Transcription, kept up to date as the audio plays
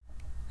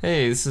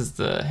Hey, this is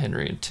the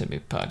Henry and Timmy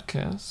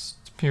podcast.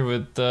 I'm here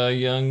with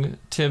young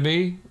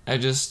Timmy. I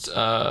just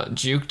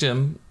juked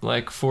him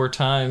like 4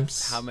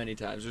 times. How many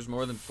times? There's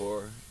more than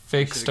 4.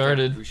 Fake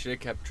started. We should have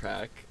kept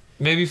track.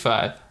 Maybe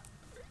 5.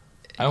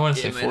 I want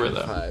to say 4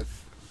 though.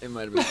 5. It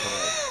might have been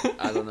 5.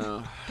 I don't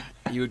know.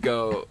 You would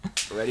go,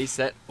 ready,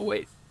 set,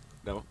 wait.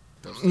 No.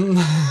 Don't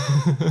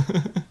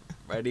start.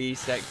 Ready,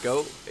 set,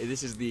 go.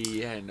 This is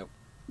the... nope.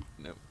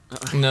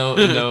 No.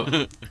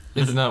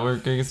 It's not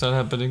working. It's not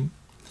happening.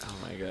 Oh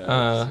my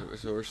god.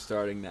 So we're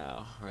starting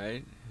now,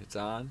 right? It's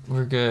on?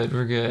 We're good.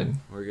 We're good?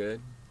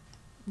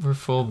 We're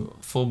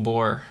full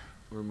bore.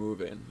 We're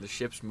moving. The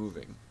ship's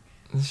moving.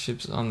 The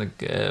ship's on the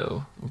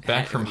go. We're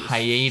back from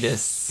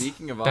hiatus.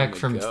 Speaking of back on the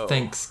from go,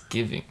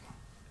 Thanksgiving.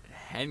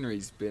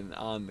 Henry's been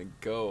on the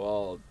go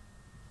all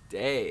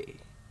day.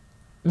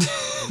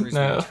 Henry's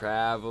been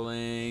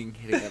traveling,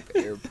 hitting up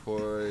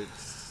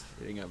airports,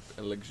 hitting up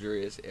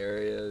luxurious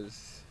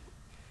areas.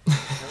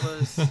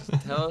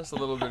 Tell us a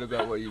little bit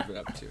about what you've been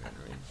up to,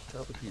 Henry.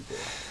 Tell the people.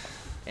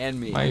 And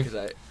me,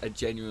 because I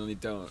genuinely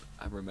don't.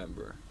 I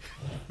remember.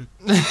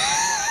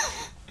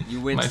 You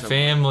went My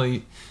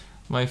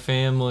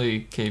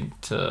family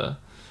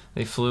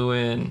they flew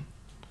in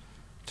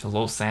to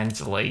Los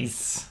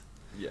Angeles.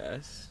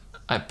 Yes.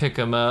 I pick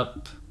them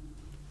up,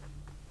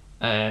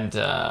 and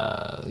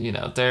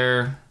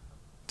they're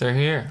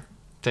here.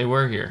 They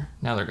were here.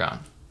 Now they're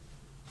gone.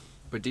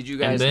 But did you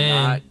guys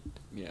not?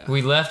 Yeah.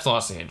 We left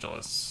Los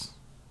Angeles.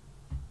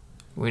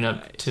 We went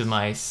up to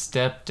my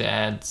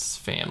stepdad's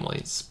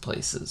family's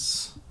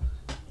places.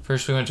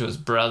 First, we went to his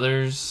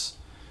brother's,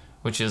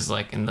 which is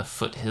like in the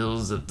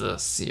foothills of the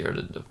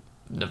Sierra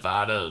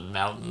Nevada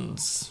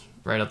mountains,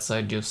 right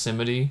outside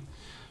Yosemite.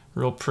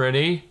 Real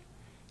pretty.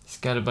 He's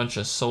got a bunch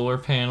of solar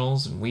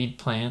panels and weed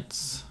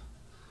plants.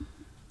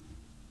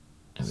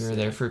 And we were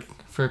there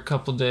for a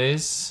couple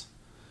days.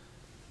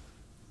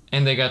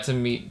 And they got to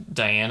meet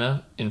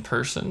Diana in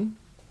person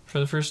for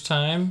the first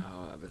time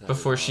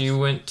before she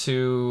went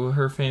to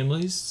her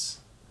family's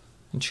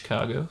in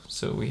Chicago.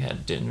 So we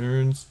had dinner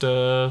and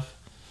stuff,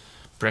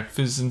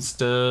 breakfast and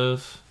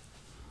stuff.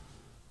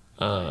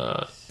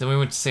 Then we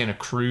went to Santa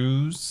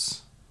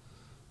Cruz,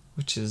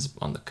 which is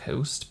on the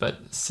coast,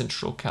 but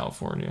Central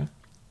California.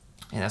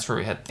 And that's where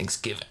we had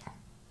Thanksgiving.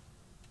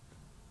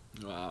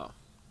 Wow.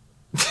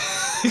 Look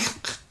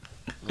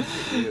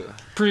at you.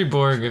 Pretty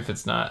boring if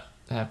it's not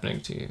happening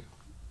to you.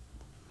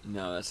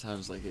 No, that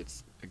sounds like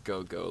it's a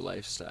go-go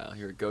lifestyle.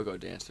 You're a go-go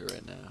dancer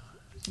right now.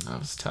 I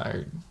was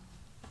tired.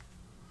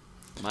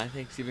 My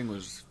Thanksgiving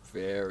was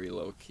very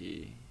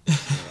low-key.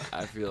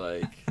 I feel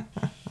like,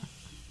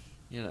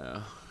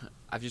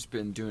 I've just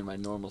been doing my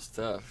normal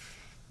stuff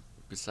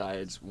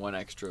besides one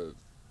extra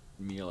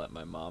meal at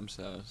my mom's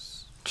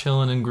house.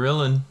 Chilling and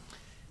grilling.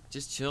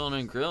 Just chilling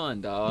and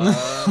grilling, dog.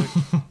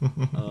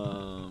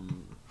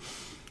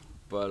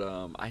 But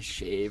I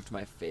shaved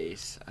my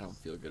face. I don't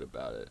feel good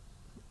about it.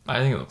 I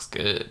think it looks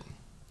good.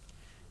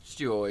 That's what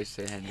you always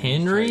say, Henry.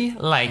 Henry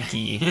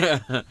Likey.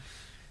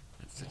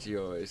 That's what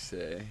you always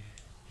say.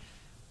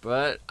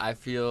 But I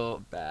feel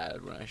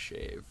bad when I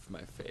shave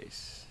my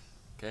face.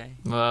 Okay?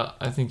 Well,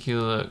 I think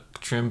you look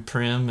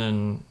prim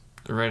and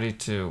ready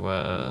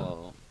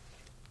to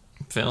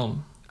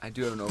film. I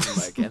do have an open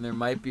mic, and there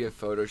might be a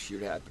photo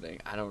shoot happening.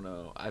 I don't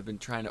know. I've been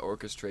trying to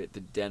orchestrate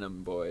the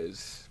Denim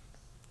Boys.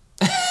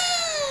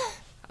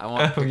 I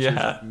want pictures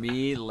of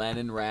me,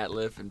 Lennon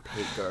Ratliff, and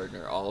Pate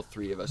Gardner. All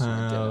 3 of us in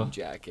denim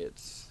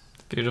jackets.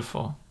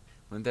 Beautiful.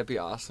 Wouldn't that be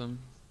awesome?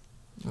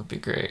 It would be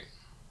great.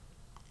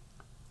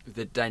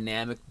 The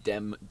dynamic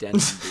denim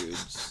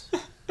dudes.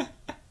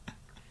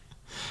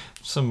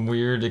 Some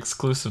weird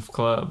exclusive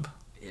club.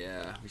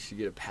 Yeah, we should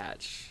get a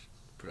patch.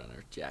 Put on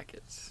our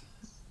jackets.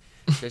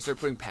 Should I start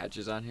putting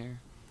patches on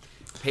here?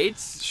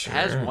 Pate's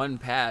has one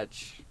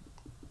patch.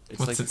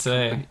 What's it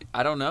say?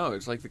 I don't know.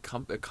 It's like a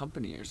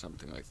company or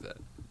something like that.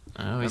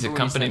 Oh, he's a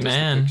company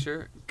man.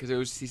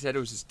 Because he said it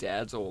was his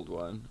dad's old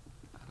one.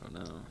 I don't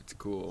know. It's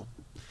cool.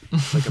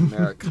 It's like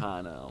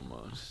Americana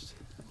almost.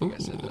 I think I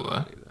said that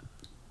already,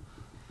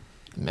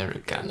 though.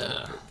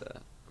 Americana.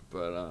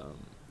 But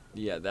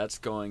yeah, that's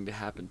going to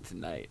happen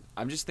tonight.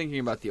 I'm just thinking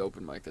about the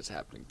open mic that's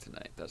happening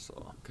tonight. That's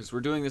all. Because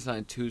we're doing this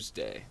on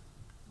Tuesday.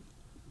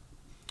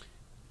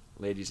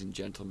 Ladies and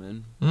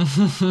gentlemen.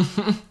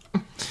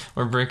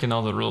 We're breaking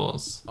all the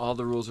rules. All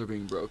the rules are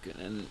being broken.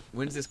 And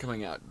when's this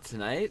coming out?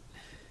 Tonight?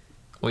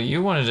 Well,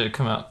 you wanted it to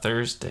come out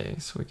Thursday,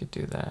 so we could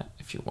do that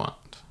if you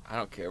want. I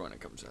don't care when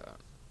it comes out.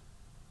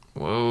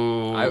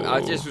 Whoa.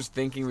 I just was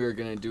thinking we were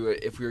going to do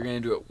it. If we were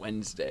going to do it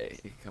Wednesday,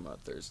 it could come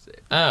out Thursday.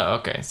 Oh,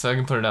 okay. So I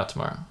can put it out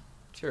tomorrow.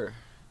 Sure.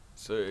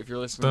 So if you're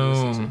listening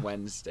to this, it's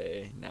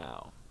Wednesday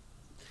now.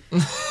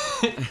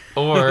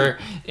 Or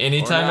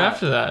anytime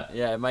after that.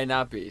 Yeah, it might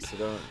not be,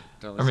 so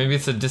don't or maybe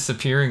it's a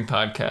disappearing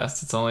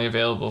podcast. It's only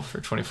available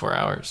for 24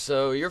 hours.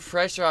 So you're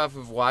fresh off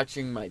of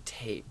watching my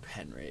tape,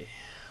 Henry.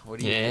 What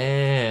do you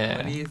think?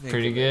 What do you think?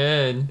 Pretty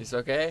good. It's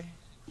okay?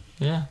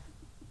 Yeah.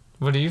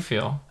 What do you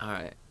feel? All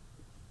right.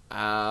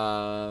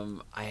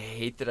 I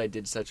hate that I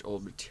did such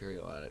old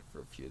material on it for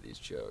a few of these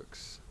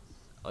jokes.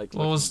 Like,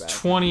 Well, it was looking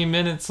back, 20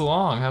 minutes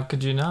long. How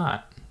could you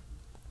not?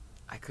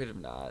 I could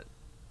have not.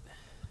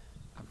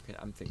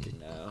 I'm thinking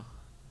now.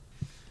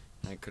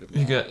 I could have.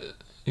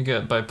 You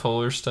got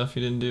bipolar stuff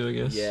you didn't do, I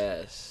guess.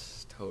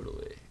 Yes,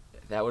 totally.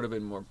 That would have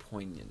been more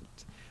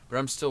poignant. But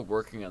I'm still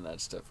working on that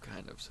stuff,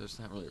 kind of, so it's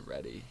not really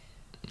ready.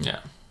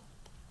 Yeah.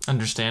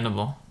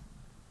 Understandable.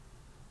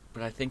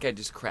 But I think I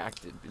just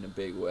cracked it in a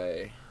big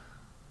way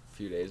a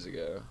few days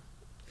ago.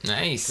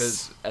 Nice.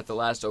 Because at the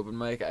last open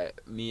mic,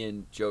 me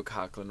and Joe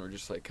Coughlin were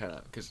just like kind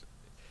of... Because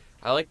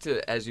I like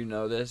to, as you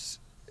know this,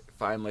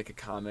 find like a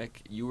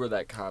comic. You were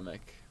that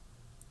comic.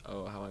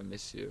 Oh, how I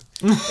miss you.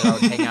 That I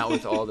would hang out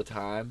with all the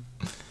time.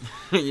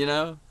 You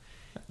know?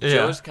 Yeah.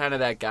 Joe's kind of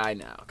that guy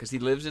now. Because he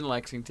lives in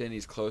Lexington.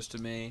 He's close to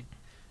me.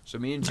 So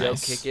me and Joe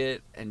Nice. kick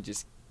it and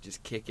just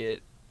kick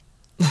it.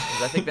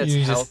 'Cause I think that's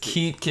you healthy. just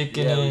keep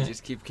kicking Yeah, it. we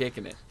just keep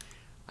kicking it.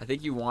 I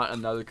think you want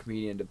another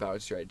comedian to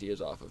bounce your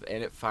ideas off of.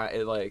 And it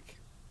finally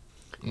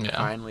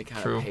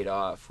kind true. of paid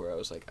off where I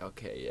was like,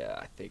 okay, yeah,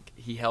 I think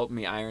he helped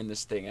me iron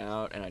this thing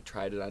out, and I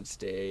tried it on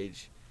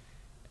stage.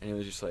 And it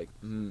was just like,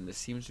 this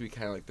seems to be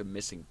kind of like the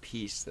missing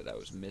piece that I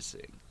was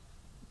missing.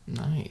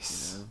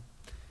 Nice. You know?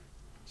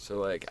 So,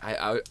 like,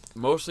 I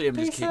mostly I'm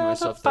just kicking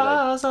myself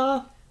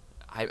that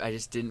I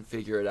just didn't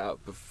figure it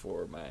out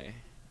before my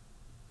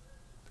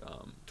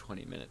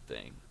 20-minute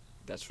thing.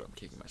 That's what I'm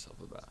kicking myself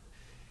about.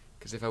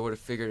 Because if I would have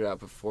figured it out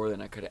before,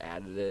 then I could have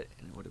added it,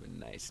 and it would have been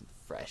nice and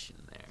fresh in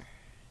there.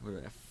 It would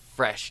have been a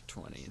fresh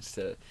 20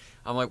 instead of...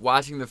 I'm, like,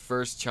 watching the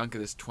first chunk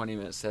of this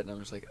 20-minute set, and I'm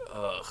just like,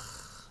 ugh,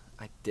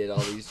 I did all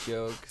these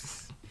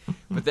jokes.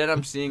 But then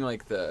I'm seeing,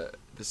 like, the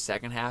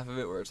second half of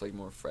it, where it's, like,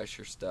 more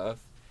fresher stuff.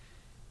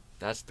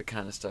 That's the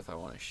kind of stuff I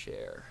want to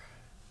share.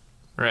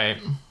 Right.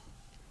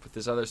 But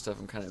this other stuff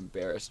I'm kind of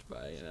embarrassed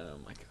by, you know?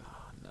 I'm like,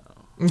 oh, no.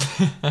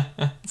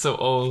 So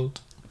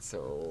old. It's so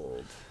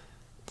old.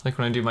 It's like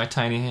when I do my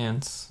tiny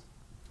hands.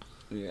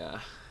 Yeah.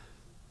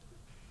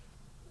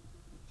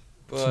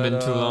 It's been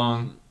too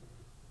long.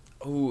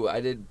 Oh, I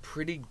did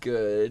pretty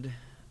good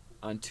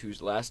on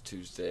last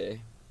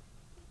Tuesday.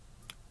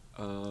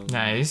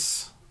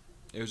 Nice.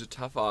 It was a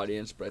tough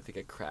audience, but I think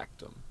I cracked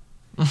them.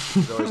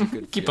 It's always a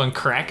good Keep feeling. on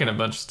cracking a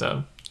bunch of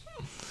stuff.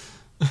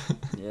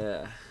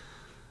 Yeah.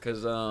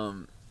 Because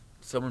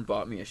someone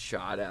bought me a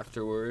shot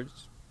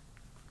afterwards.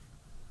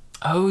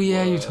 Oh,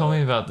 yeah, you told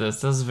me about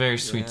this. That was a very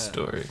sweet Yeah.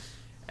 story.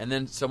 And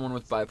then someone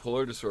with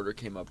bipolar disorder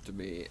came up to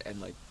me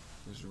and, like,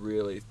 was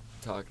really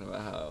talking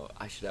about how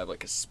I should have,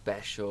 like, a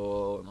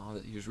special and all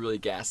that. He was really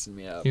gassing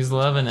me up. He was It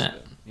loving nice it.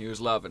 of him. He was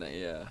loving it,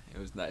 yeah. It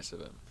was nice of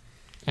him.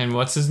 And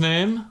what's his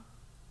name?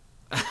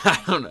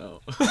 I don't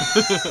know.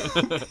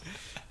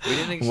 We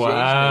didn't exchange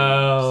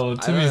Wow, names.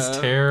 I Timmy's don't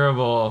know.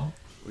 terrible.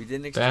 We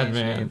didn't Bad exchange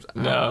man. names. I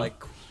No. don't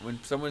like when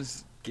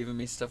someone's giving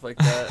me stuff like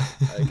that.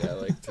 Like, I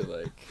like to,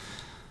 like,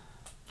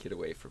 get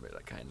away from it.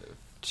 I kind of.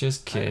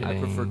 Just kidding. I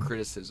prefer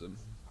criticism.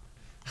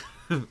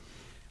 I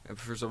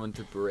prefer someone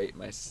to berate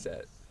my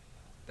set.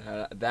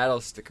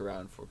 That'll stick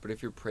around for. But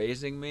if you're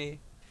praising me,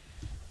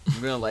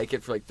 I'm gonna like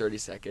it for like 30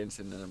 seconds,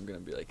 and then I'm gonna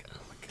be like, oh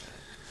my god.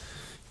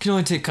 You can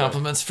only take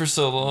compliments for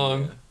so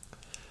long.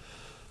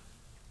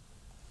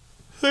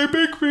 Yeah.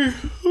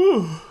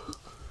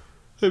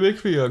 They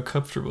make me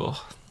uncomfortable.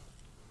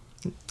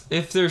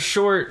 If they're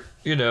short,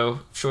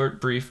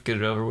 brief, get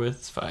it over with,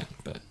 it's fine.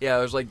 But Yeah, I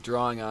was like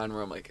drawing on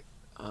where I'm like,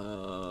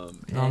 the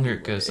longer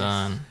it goes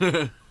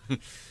anyway.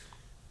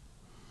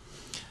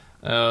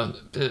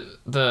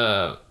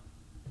 on.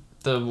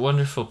 The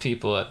wonderful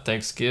people at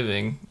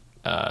Thanksgiving,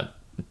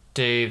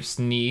 Dave's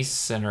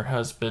niece and her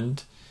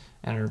husband,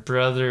 and her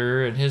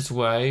brother and his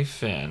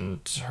wife, and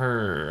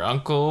her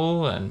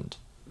uncle and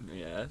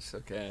Yes,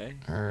 okay.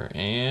 her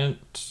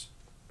aunt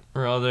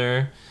were all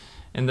there,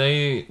 and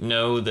they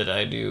know that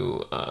I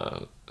do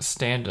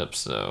stand-up,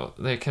 so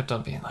they kept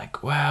on being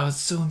like, wow, it's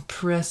so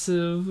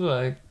impressive,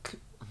 like,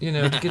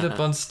 to get up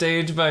on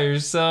stage by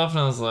yourself. And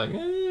I was like,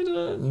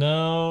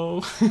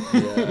 no.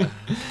 Yeah.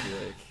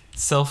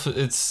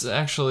 It's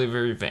actually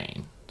very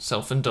vain,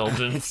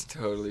 self-indulgent. It's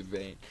totally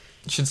vain.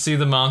 You should see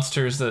the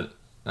monsters that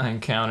I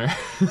encounter.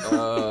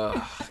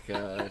 Oh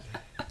god.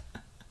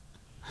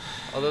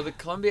 Although the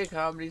Columbia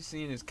comedy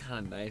scene is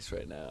kind of nice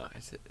right now.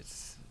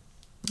 It's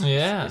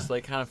Yeah, it's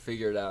like kind of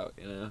figured out,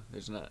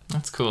 There's not.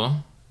 that's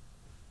cool.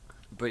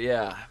 But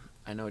yeah,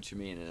 I know what you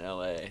mean. In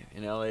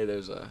LA,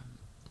 there's a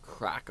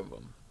crack of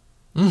them.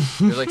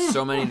 There's like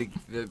so many.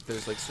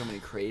 There's like so many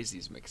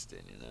crazies mixed in,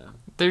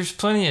 There's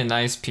plenty of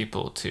nice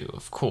people too,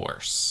 of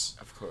course.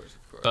 Of course.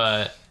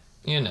 But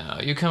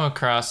you come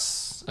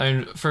across. I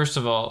mean, first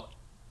of all,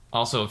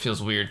 also it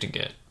feels weird to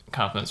get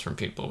compliments from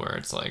people where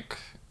it's like,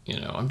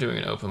 I'm doing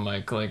an open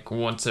mic like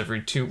once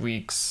every 2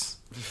 weeks.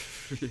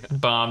 Yeah.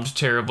 Bombed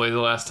terribly the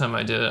last time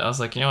I did it. I was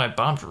like, I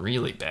bombed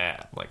really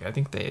bad. Like, I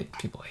think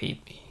people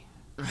hate me.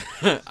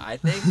 I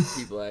think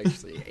people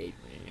actually hate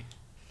me.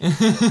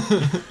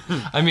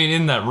 I mean,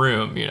 in that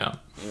room, Yeah.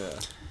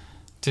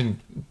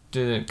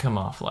 didn't come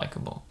off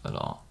likable at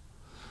all.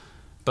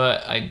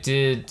 But I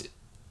did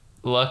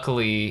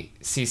luckily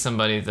see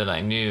somebody that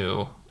I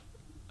knew,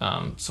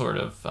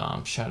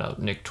 shout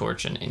out Nick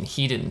Torchin, and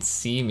he didn't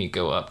see me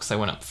go up because I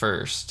went up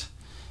first.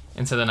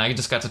 And so then I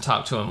just got to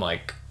talk to him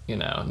like,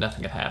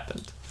 nothing had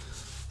happened.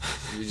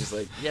 You were just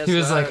like, yes, he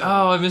was like,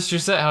 oh, I missed your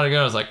set. How'd it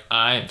go? I was like,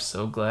 I am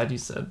so glad you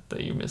said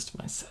that you missed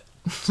my set.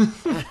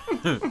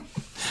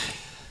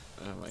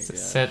 Oh my god.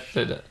 Set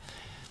that.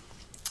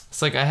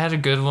 It's like I had a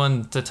good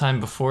one the time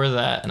before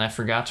that, and I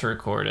forgot to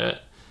record it.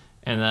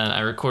 And then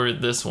I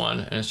recorded this one,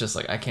 and it's just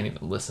like I can't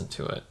even listen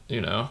to it,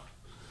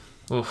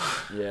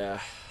 Oof. Yeah.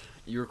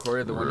 You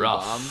recorded the one you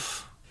Rough.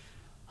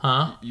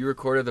 bombed? Huh? You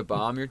recorded the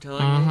bomb, you're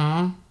telling me?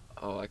 Mm-hmm.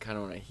 Oh, I kind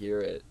of want to hear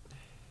it.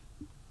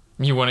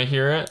 You want to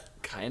hear it?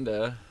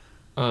 Kinda.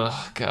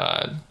 Oh,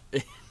 God.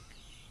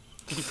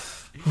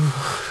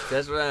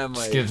 That's what I'm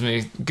like. Just gives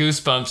me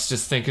goosebumps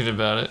just thinking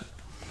about it.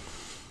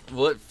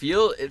 Well,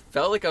 it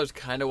felt like I was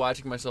kind of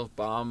watching myself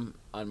bomb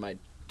on my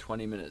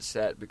 20-minute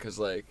set because,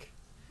 like...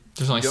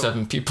 There's only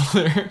 7 people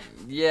there.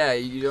 Yeah,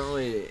 you don't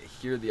really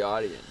hear the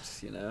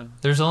audience,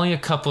 There's only a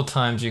couple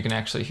times you can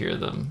actually hear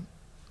them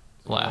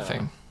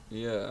laughing.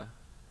 Yeah.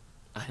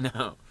 I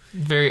know.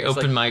 Very It's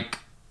open like-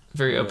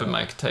 open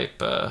mic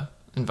type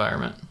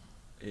environment.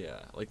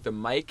 Yeah. Like, the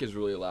mic is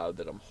really loud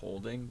that I'm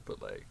holding,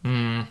 but, like,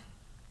 Mm.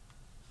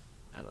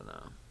 I don't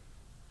know.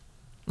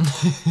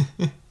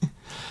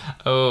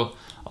 Oh,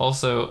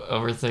 also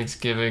over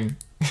Thanksgiving,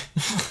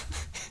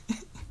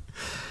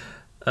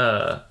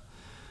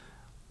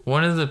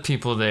 one of the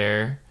people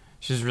there,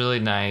 she was really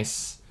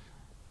nice,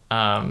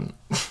 and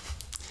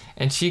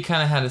she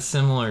kind of had a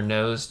similar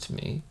nose to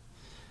me.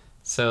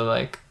 So,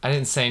 like, I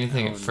didn't say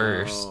anything at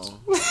first.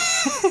 No.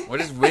 What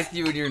is with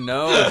you and your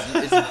nose?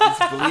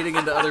 It's bleeding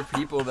into other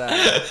people now.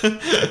 You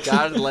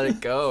gotta let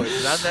it go.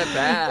 It's not that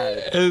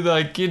bad. And,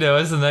 like,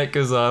 as the night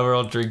goes on, we're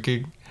all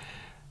drinking.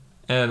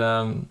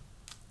 And,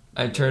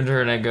 I turned to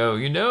her and I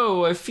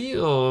go, I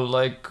feel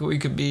like we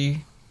could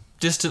be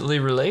distantly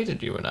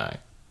related, you and I.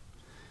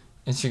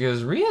 And she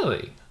goes,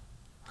 really?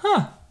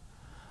 Huh.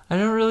 I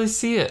don't really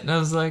see it. And I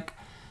was like,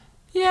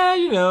 yeah,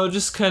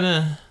 just kind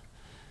of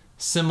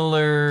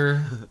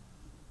similar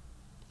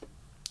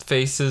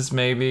faces,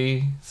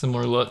 maybe.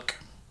 Similar look.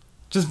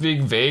 Just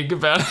being vague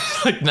about it.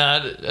 Like,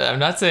 I'm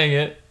not saying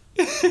it.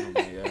 Oh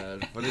my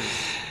god. What is...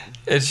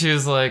 And she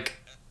was like,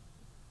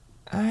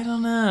 I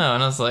don't know.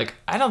 And I was like,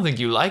 I don't think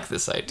you like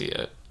this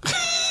idea.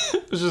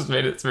 It just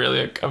made it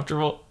really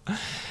uncomfortable.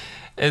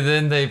 And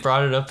then they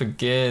brought it up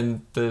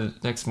again the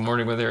next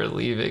morning when they were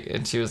leaving.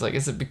 And she was like,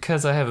 is it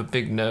because I have a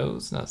big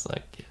nose? And I was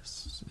like,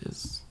 yes, it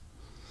is.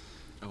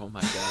 Oh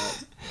my god.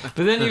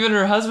 But then even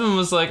her husband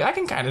was like, I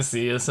can kind of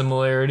see a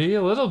similarity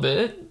a little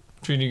bit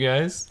between you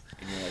guys.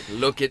 And you're like,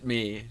 look at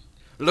me.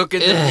 Look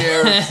at the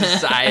mirror of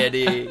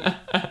society. No.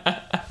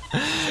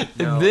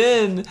 And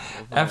then,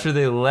 after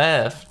they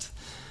left,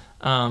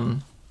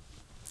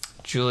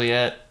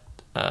 Juliet,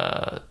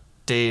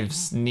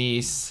 Dave's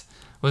niece,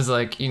 was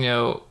like,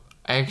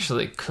 I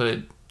actually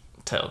could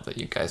tell that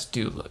you guys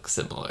do look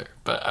similar,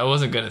 but I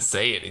wasn't going to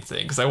say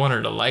anything because I want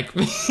her to like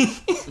me.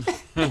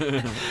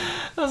 I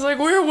was like,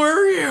 where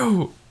were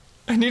you?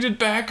 I needed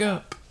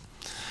backup.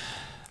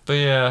 But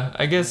yeah,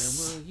 I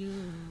guess,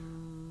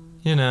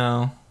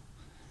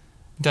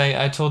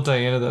 I told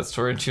Diana that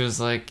story and she was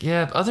like,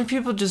 yeah, other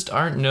people just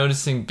aren't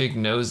noticing big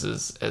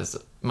noses as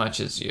much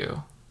as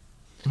you.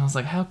 And I was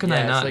like, how can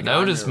I not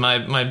notice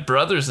my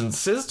brothers and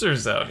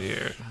sisters out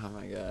here? Oh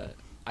my god.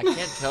 I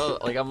can't tell.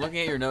 Like, I'm looking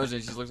at your nose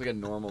and it just looks like a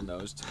normal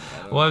nose to me.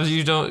 Well,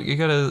 you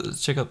gotta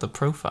check out the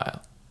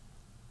profile.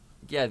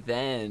 Yeah,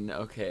 then,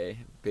 okay,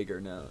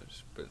 bigger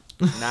nose. But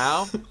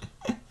now,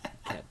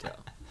 can't tell.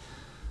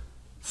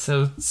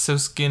 So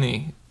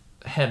skinny,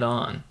 head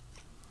on.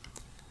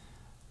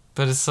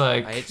 But it's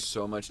like... I ate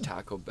so much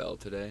Taco Bell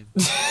today.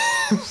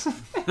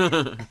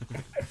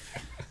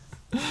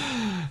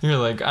 You're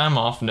like, I'm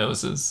off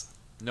noses.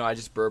 No, I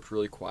just burped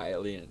really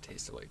quietly and it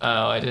tasted like...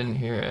 Oh, I didn't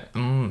hear it.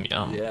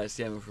 Yum. Yeah,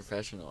 see, I'm a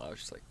professional. I was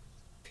just like...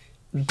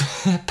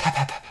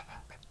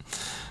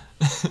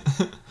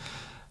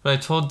 But I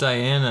told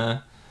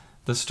Diana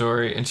the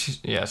story, and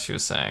she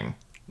was saying,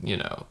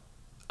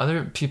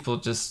 other people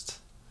just...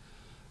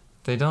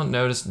 They don't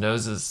notice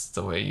noses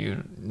the way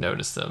you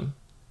notice them.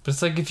 But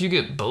it's like, if you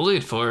get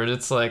bullied for it,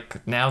 it's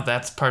like, now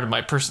that's part of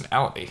my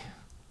personality.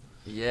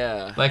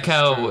 Yeah. Like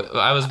how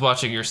I was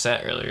watching your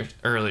set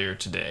earlier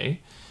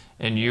today,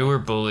 and you were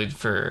bullied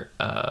for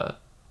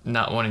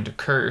not wanting to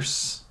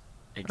curse.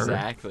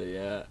 Exactly,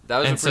 yeah. That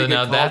was and a so pretty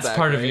now good that's callback,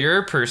 part of right?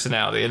 your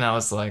personality, and I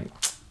was like,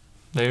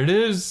 there it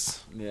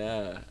is.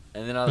 Yeah.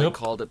 And then I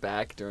called it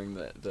back during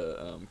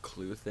the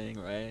clue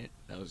thing, right?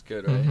 That was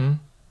good, right? Mm-hmm.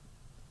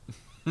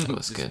 That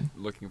was Just good.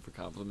 Looking for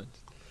compliments.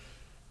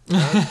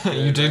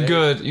 You did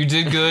good. You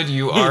did good.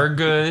 You are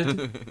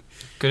good.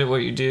 Good at what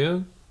you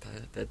do.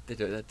 That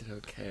did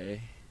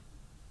okay.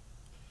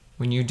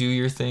 When you do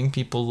your thing,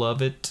 people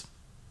love it.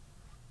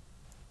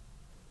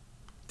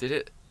 Did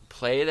it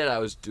play that I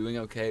was doing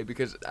okay?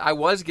 Because I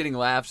was getting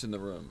laughs in the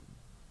room.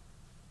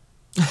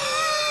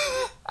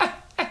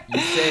 You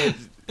say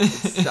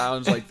It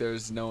sounds like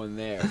there's no one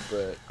there,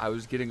 but I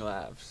was getting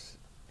laughs.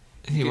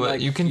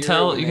 You can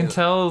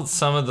tell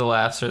some of the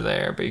laughs are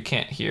there, but you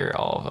can't hear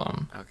all of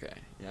them. Okay.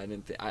 Yeah, I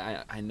didn't think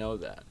I know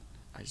that.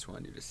 I just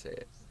wanted you to say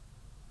it.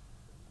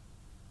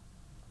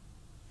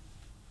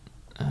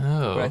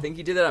 Oh. But I think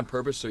you did that on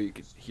purpose so you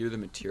could hear the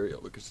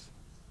material because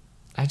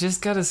I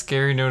just got a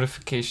scary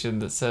notification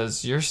that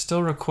says you're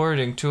still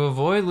recording. To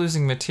avoid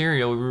losing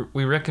material,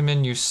 we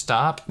recommend you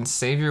stop and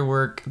save your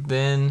work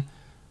then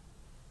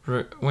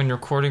when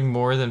recording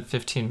more than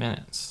 15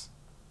 minutes.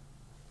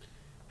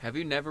 Have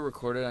you never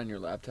recorded on your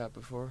laptop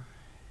before?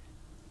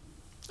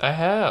 I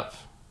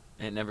have.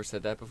 And it never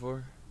said that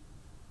before?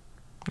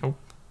 Nope.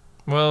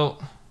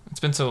 Well,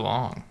 it's been so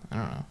long. I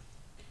don't know.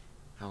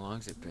 How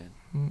long's it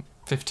been?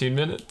 15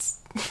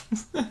 minutes.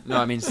 No,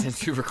 I mean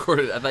since you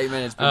recorded. I thought you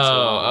meant it's been so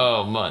long.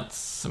 Oh,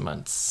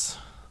 months.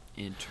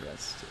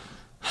 Interesting.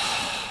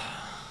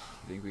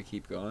 Think we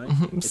keep going?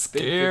 I'm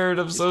scared.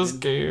 I'm so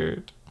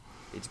scared.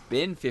 It's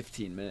been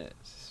 15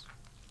 minutes.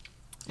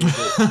 Do you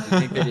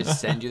think they just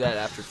send you that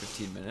after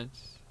 15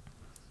 minutes?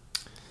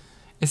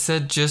 It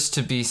said just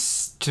to be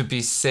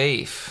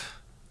safe,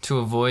 to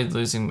avoid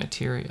losing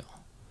material.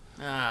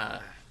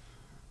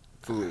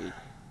 Fooey.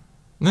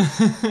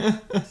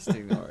 Just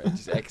ignore it.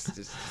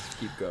 Just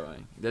keep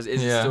going. Is it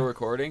still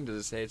recording? Does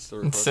it say it's still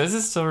recording? It says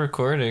it's still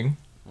recording.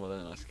 Well,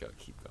 then let's go.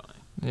 Keep going.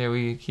 Yeah,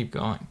 we keep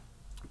going.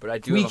 But I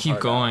do. We keep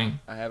going.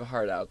 I have a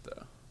heart out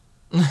though.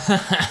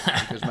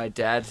 Because my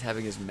dad's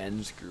having his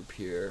men's group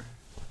here.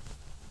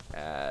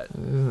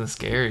 Ooh,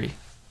 scary.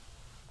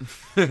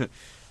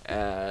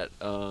 At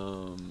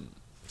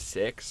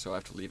 6, so I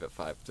have to leave at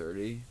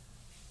 5:30.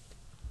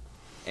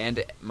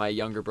 And my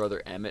younger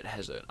brother Emmett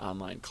has an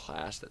online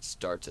class that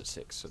starts at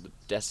 6, so the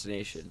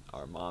destination,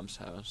 our mom's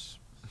house,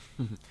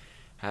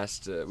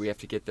 we have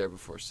to get there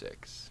before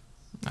 6.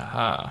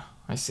 Aha,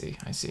 I see.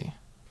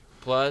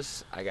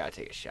 Plus, I gotta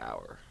take a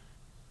shower.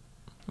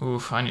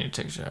 Oof, I need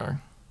to take a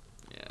shower.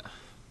 Yeah.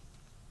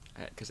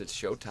 Because it's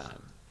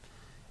showtime.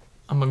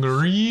 I'm a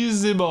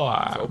greasy boy.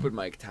 It's open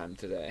mic time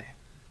today.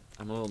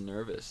 I'm a little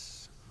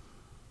nervous.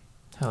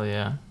 Hell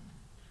yeah.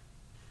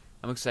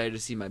 I'm excited to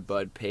see my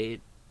bud Pate.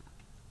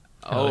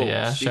 Hell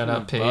yeah, shout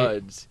out Pate.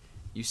 Buds,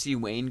 you see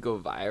Wayne go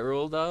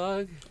viral,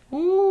 dog?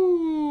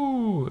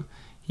 Ooh.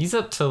 He's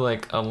up to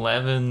like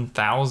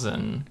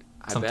 11,000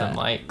 something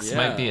likes. Yeah.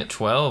 Might be at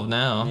 12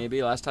 now.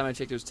 Maybe. Last time I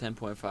checked it was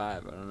 10.5. I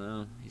don't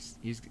know.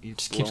 He's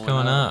just keeps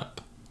going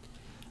up.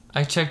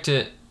 I checked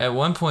it at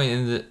one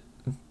point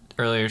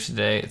earlier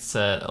today. It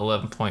said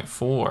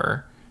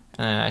 11.4,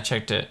 and then I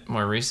checked it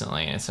more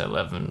recently, and it said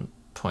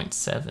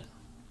 11.7.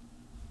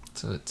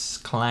 So it's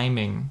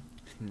climbing.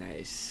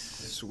 Nice.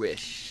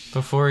 Swish.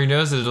 Before he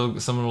knows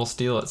it, someone will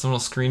steal it. Someone will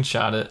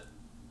screenshot it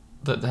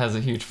that has a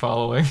huge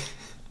following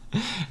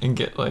and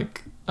get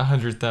like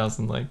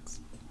 100,000 likes.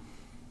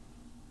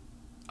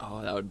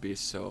 Oh, that would be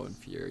so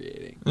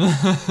infuriating.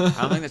 I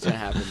don't think that's gonna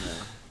happen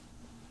though.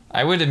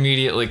 I would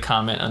immediately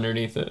comment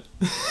underneath it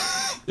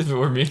if it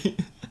were me.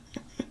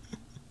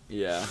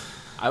 Yeah,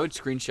 I would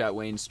screenshot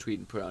Wayne's tweet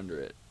and put it under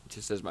it,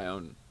 just as my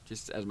own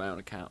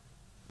account,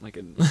 like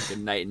a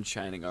knight in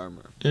shining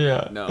armor.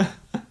 Yeah. No.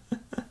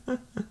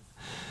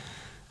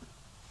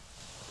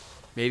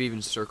 Maybe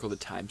even circle the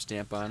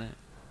timestamp on it.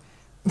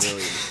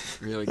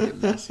 Really get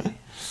messy.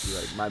 Be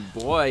like, my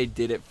boy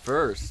did it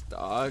first,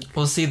 dog.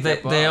 Well, see,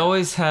 they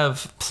always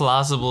have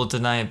plausible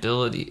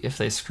deniability if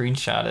they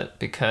screenshot it,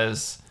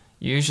 because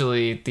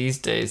usually these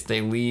days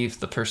they leave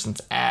the person's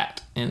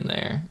 @ in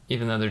there,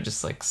 even though they're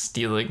just like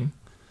stealing,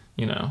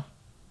 you know.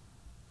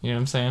 You know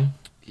what I'm saying?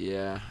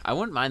 Yeah, I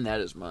wouldn't mind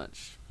that as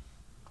much.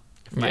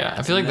 Yeah,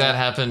 I feel like that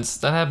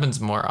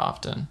happens more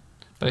often.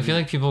 But I feel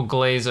like people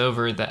glaze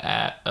over the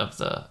 @ of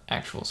the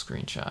actual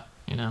screenshot,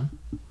 you know?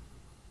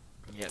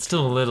 Yeah, it's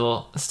still a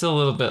little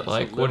bit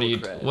like,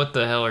 what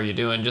the hell are you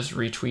doing? Just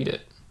retweet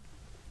it.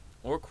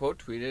 Or quote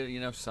tweet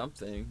it,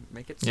 something.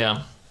 Make it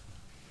Yeah.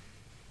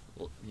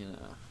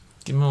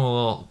 Give them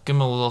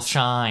a little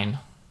shine.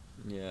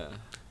 Yeah.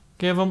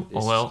 Give them a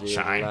little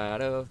shine.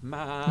 Light of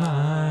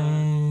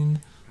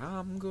mine.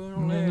 I'm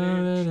gonna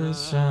let it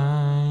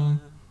shine.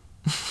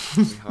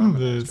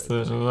 This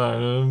little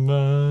light of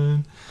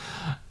mine.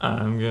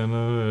 I'm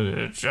gonna let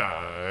it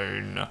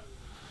shine.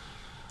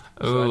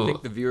 So I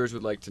think the viewers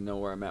would like to know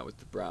where I'm at with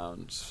the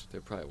Browns.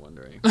 They're probably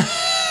wondering.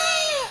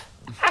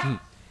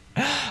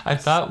 I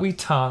thought we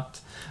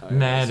talked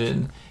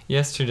Madden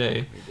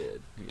yesterday. We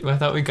did. I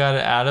thought we got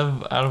it out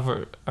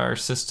of our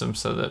system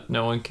so that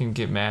no one can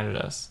get mad at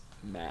us.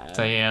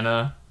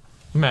 Diana.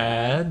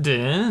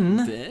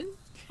 Madden.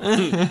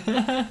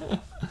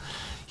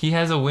 He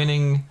has a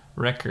winning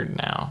record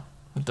now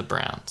with the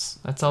Browns.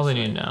 That's all they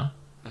need to know.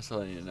 That's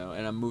all I need to know.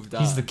 And I moved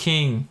on. He's the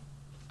king.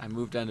 I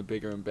moved on to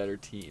bigger and better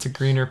teams. To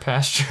greener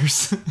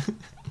pastures.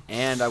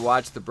 And I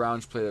watched the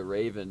Browns play the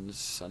Ravens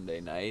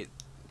Sunday night.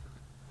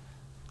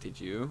 Did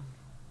you?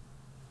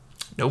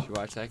 Nope. Did you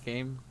watch that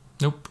game?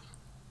 Nope.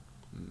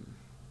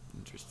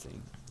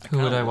 Interesting. Who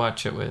would I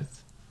watch it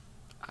with?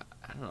 I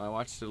don't know. I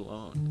watched it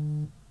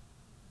alone.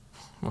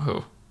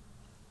 Whoa.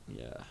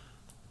 Yeah.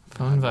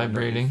 Phone No,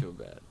 vibrating. I feel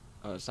bad.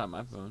 Oh, it's not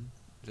my phone.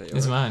 Is that yours?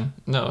 It's mine.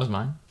 No, it was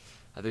mine.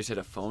 I thought you said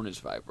a phone is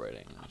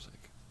vibrating. I was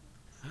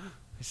like,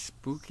 it's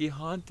spooky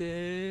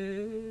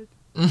haunted.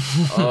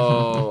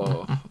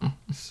 Oh,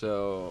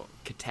 so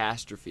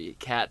catastrophe,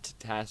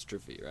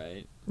 catastrophe,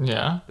 right?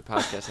 Yeah. The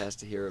podcast has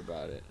to hear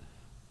about it.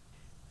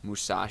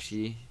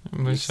 Musashi.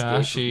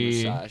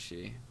 Musashi.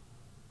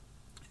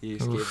 The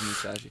escape of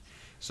Musashi.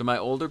 So my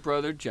older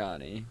brother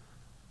Johnny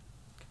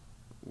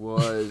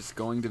was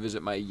going to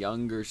visit my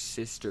younger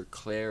sister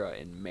Clara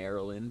in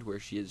Maryland, where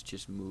she has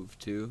just moved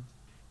to.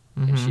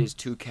 And she has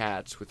 2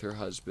 cats with her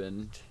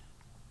husband,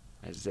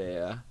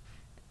 Isaiah.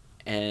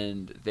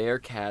 And their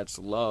cats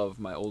love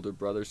my older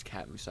brother's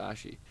cat,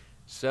 Musashi.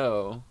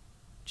 So,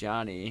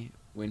 Johnny,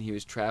 when he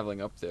was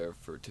traveling up there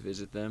to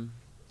visit them,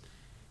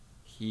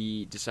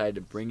 he decided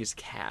to bring his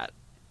cat,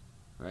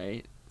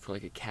 right, for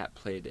like a cat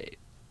play date.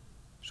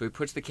 So he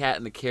puts the cat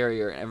in the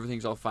carrier, and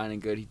everything's all fine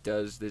and good. He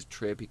does this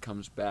trip. He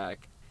comes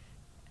back.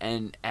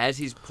 And as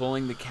he's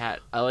pulling the cat,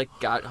 I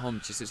got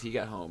home just as he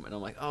got home. And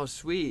I'm like, oh,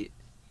 sweet.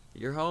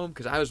 You're home?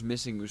 Because I was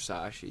missing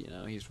Musashi,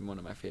 He's one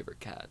of my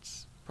favorite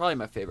cats. Probably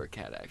my favorite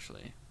cat,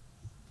 actually.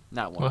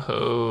 Not one.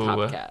 Whoa.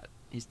 Top cat.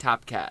 He's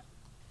top cat.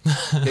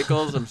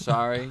 Pickles, I'm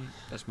sorry.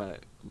 That's my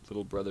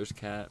little brother's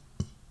cat.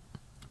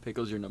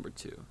 Pickles, you're number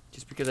 2.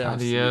 Just because I don't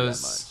see you that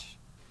much.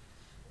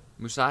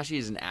 Musashi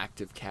is an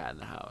active cat in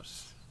the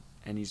house.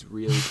 And he's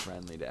really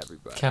friendly to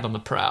everybody. Cat on the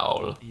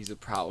prowl. He's a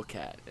prowl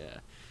cat, yeah.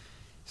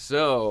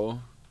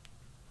 So,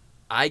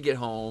 I get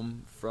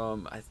home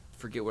from, I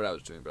forget what I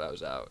was doing, but I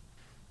was out.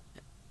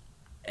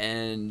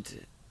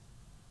 And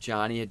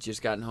Johnny had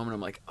just gotten home, and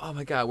I'm like, oh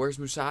my God, where's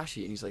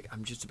Musashi? And he's like,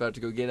 I'm just about to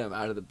go get him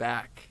out of the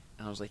back.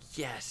 And I was like,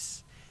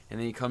 yes. And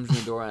then he comes in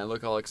the door, and I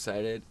look all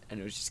excited,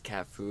 and it was just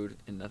cat food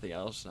and nothing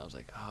else. And I was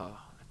like, oh,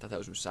 I thought that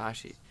was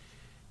Musashi.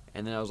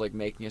 And then I was like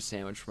making a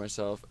sandwich for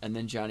myself, and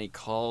then Johnny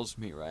calls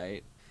me,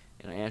 right?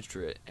 And I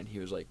answer it, and he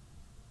was like,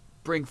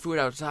 bring food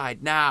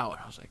outside now.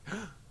 And I was like,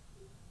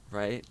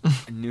 right?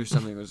 I knew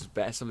something was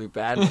bad. Something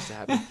bad must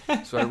have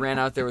happened. So I ran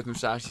out there with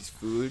Musashi's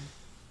food,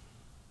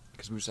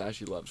 because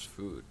Musashi loves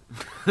food.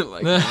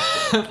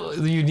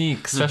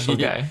 Unique, special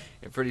guy.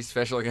 A pretty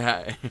special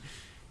guy.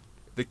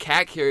 The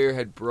cat carrier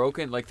had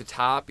broken, the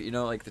top,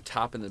 the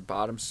top and the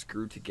bottom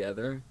screwed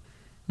together.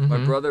 My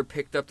brother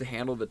picked up the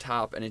handle of the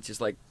top, and it just,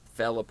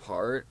 fell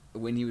apart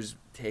when he was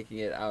taking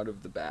it out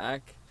of the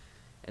back.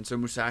 And so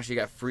Musashi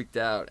got freaked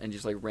out and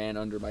just, ran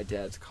under my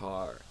dad's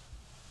car.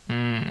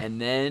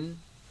 And then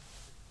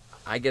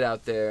I get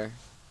out there.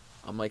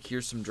 I'm like,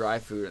 here's some dry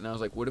food. And I was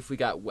like, what if we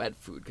got wet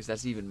food? Because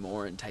that's even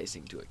more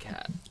enticing to a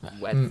cat.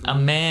 Wet food. A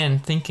man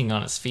thinking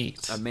on his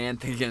feet. A man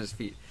thinking on his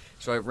feet.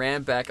 So I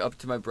ran back up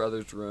to my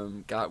brother's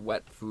room, got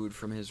wet food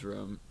from his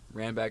room,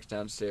 ran back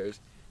downstairs.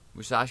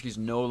 Musashi's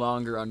no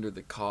longer under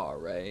the car,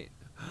 right?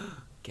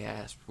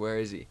 Gasp, where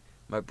is he?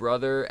 My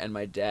brother and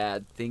my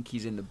dad think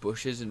he's in the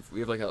bushes, and we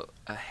have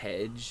a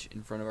hedge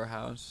in front of our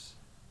house.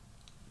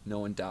 No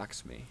one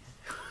docks me.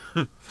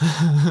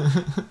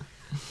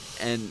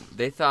 And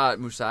they thought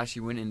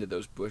Musashi went into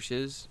those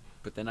bushes,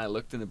 but then I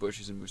looked in the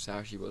bushes and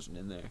Musashi wasn't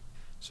in there.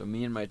 So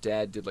me and my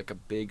dad did a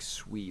big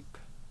sweep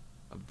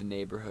of the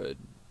neighborhood,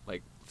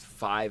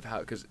 5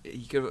 houses, because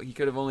he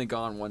could have only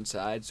gone one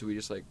side, so we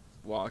just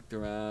walked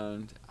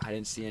around. I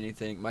didn't see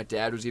anything. My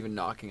dad was even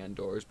knocking on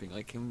doors, being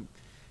like,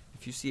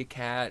 if you see a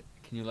cat,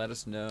 can you let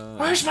us know?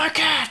 Where's my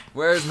cat?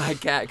 Where's my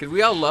cat? Because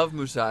we all love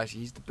Musashi.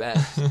 He's the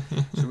best. So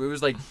it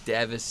was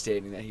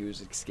devastating that he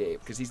was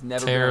escaped, because he's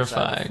never been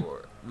outside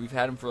before. We've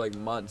had him for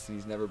months, and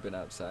he's never been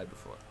outside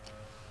before.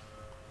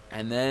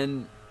 And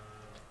then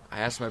I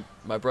asked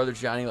my brother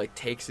Johnny,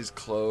 takes his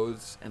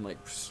clothes and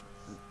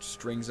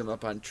strings them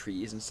up on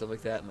trees and stuff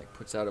like that, and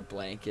puts out a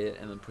blanket,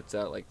 and then puts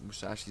out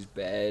Musashi's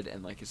bed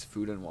and his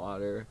food and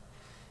water,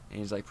 and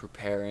he's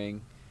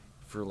preparing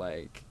for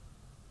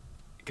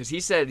because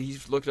he said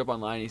he's looked up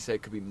online. He said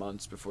it could be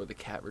months before the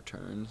cat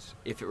returns,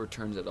 if it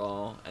returns at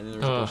all. And then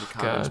there's a bunch of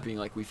comments being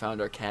we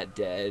found our cat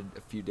dead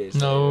a few days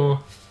later.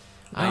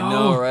 I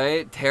know,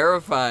 right?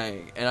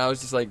 Terrifying. And I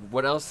was just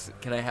what else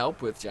can I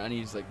help with, Johnny?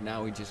 He's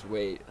now we just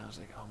wait. And I was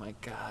oh my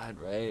God,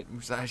 right?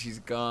 Musashi's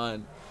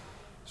gone.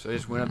 So I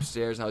just went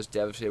upstairs, and I was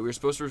devastated. We were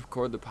supposed to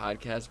record the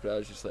podcast, but I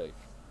was just it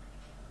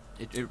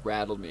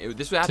rattled me.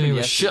 This happened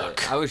yesterday.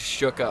 Shook. I was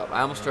shook up.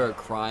 I almost started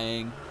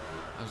crying.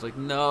 I was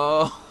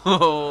no,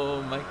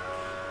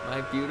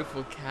 my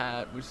beautiful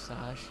cat,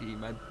 Musashi,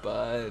 my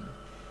bud.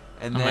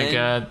 And then, my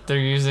God, they're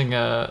using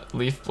a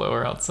leaf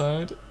blower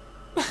outside.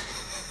 I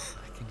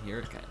can hear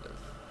it kind of.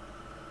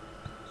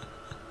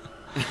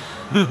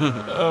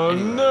 Oh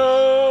Anyway.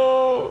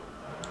 No!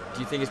 Do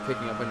you think it's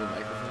picking up on your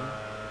microphone?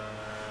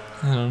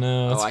 I don't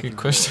know. That's a good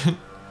question.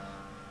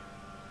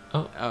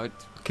 Oh,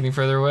 can you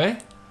further away?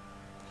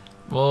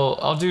 Well,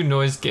 I'll do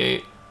noise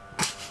gate.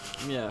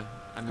 Yeah.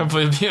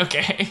 Hopefully it'll be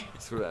okay.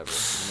 It's whatever.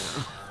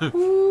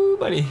 Ooh,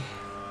 buddy.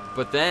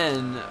 But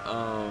then,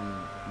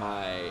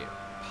 my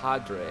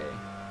padre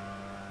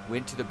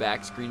went to the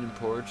back screen and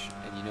porch,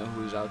 and you know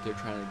who was out there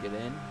trying to get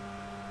in?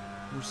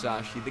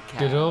 Musashi the cat.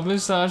 Good old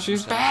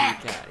Musashi's Musashi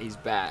back. the cat. He's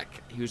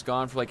back. He was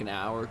gone for like an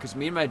hour because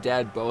me and my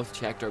dad both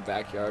checked our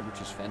backyard, which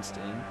is fenced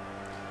in.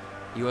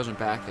 He wasn't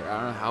back there. I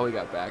don't know how he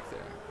got back there.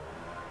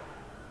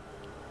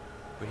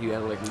 But he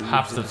had like leaves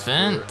Hop in the his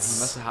fence. fur. He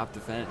must have hopped the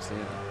fence,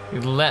 yeah. He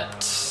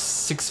leapt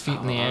 6 feet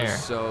in the I air.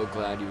 was so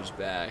glad he was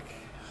back.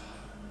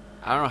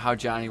 I don't know how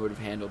Johnny would have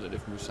handled it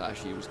if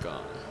Musashi was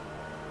gone.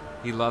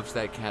 He loves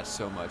that cat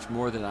so much,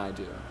 more than I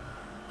do.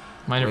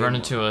 Might have Way run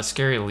more. into a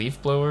scary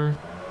leaf blower.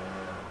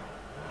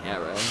 Yeah,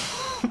 right?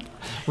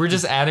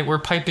 We're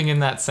piping in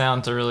that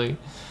sound to really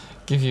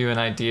give you an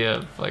idea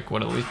of like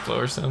what a leaf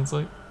blower sounds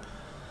like.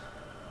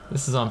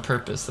 This is on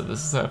purpose that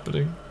this is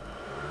happening.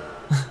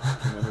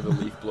 Remember the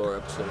leaf blower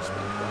episode of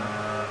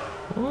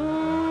SpongeBob?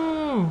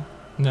 Woo!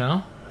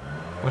 No?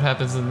 What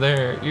happens in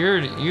there?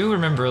 You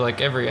remember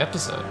like every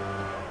episode.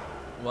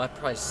 Well, I've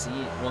probably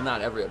seen... Well, not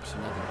every episode,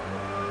 nothing.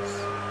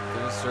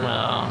 There's a certain...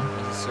 Well,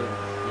 there's a certain...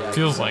 Yeah,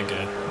 feels like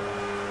it.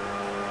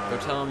 Go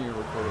tell him you're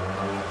recording a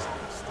podcast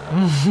next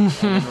time.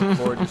 And then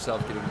record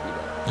yourself getting beat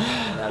up.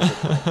 And that's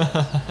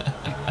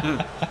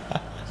it.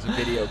 It's a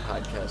video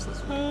podcast this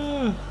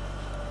week.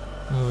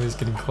 Oh, he's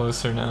getting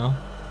closer now.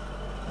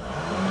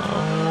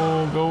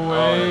 Oh, go away.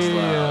 Oh, that's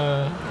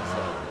loud.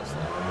 That's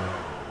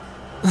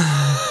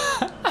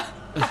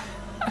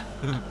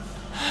loud.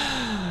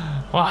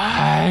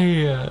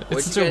 Why? What'd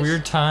It's such you a guys-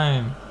 weird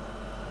time.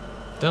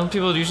 Don't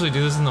people usually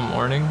do this in the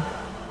morning?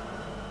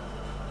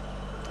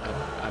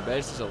 I bet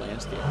it's just a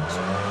landscape.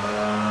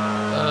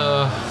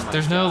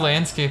 There's no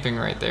landscaping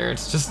right there.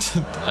 It's just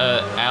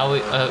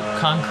a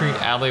concrete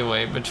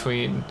alleyway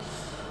between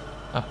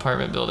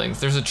apartment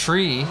buildings. There's a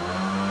tree,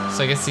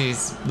 so I guess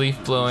he's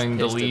leaf blowing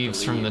the pissed at the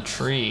leaves from the leaves.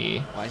 tree.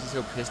 Why is he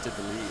so pissed at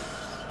the leaves?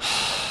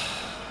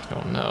 I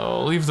don't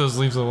know. Leave those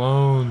leaves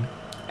alone.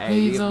 Hey,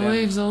 Leave the them-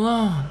 leaves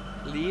alone.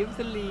 Leave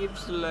the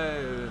leaves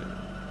alone.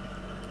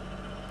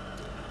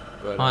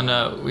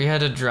 But, We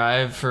had to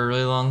drive for a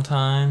really long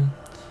time,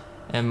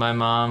 and my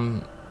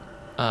mom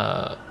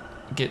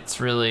gets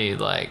really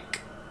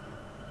like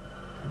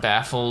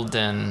baffled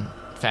and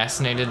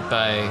fascinated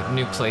by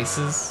new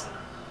places.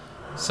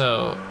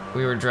 So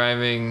we were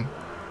driving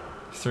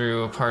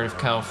through a part of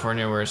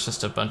California where it's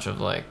just a bunch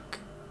of like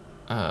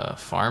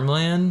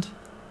farmland,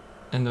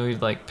 and then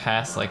we'd like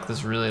pass like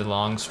this really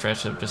long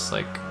stretch of just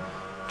like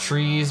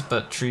trees,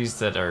 but trees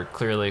that are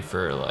clearly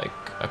for like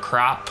a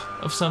crop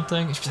of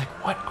something. And she'd be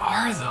like, "What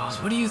are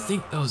those? What do you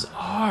think those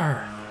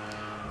are?"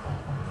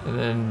 And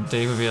then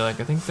Dave would be like,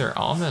 "I think they're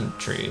almond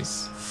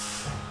trees."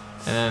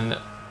 And then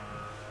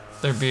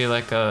there'd be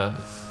like a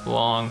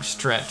long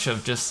stretch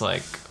of just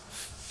like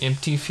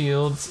empty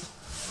fields.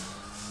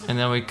 And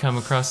then we'd come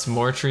across some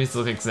more trees that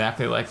look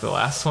exactly like the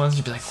last ones.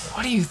 You'd be like,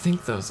 "What do you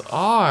think those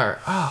are?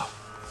 Oh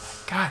my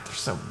God, there's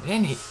so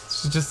many."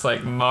 She's just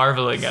like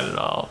marveling at it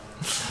all.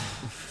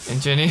 And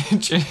Jenny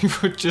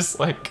just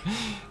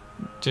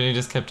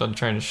kept on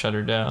trying to shut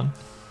her down.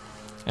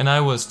 And I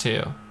was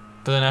too.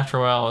 But then after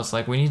a while I was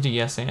like, we need to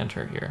yes and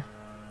her here.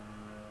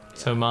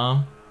 So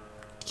Mom,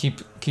 keep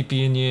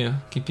being you.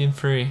 Keep being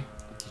free.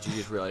 Did you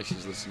just realize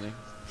she's listening?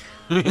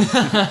 You're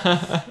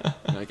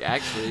like,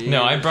 actually...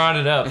 No, I brought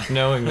it up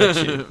knowing that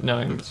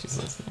she's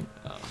listening.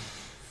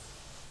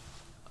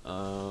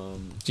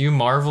 Do you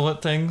marvel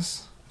at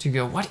things? Do you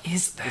go, what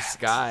is that? The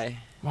sky,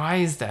 Why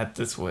is that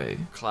this way?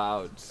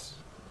 clouds.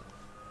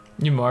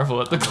 You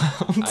marvel at the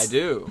clouds? I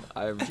do.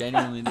 I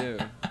genuinely do.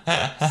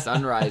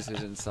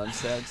 Sunrises and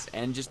sunsets,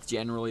 and just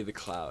generally the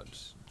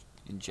clouds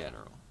in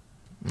general.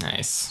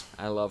 Nice.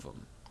 I love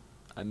them.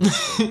 I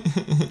miss them.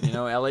 You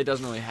know, LA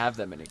doesn't really have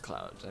that many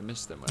clouds. I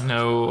miss them.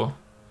 No.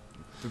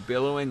 The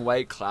billowing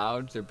white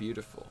clouds, they're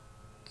beautiful.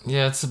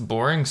 Yeah, it's a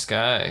boring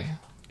sky.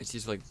 It's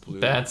just like blue.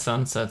 Bad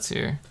sunsets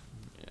here.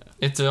 Yeah.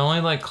 It's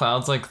only like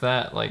clouds like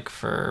that like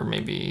for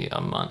maybe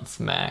a month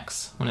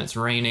max when it's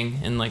raining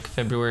in like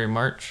February,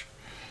 March.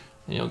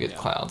 And you'll get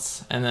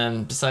clouds. And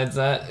then besides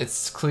that,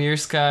 it's clear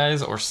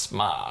skies or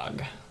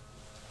smog.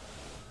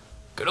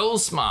 Good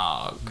old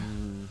smog.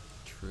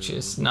 True.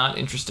 Just not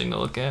interesting to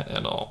look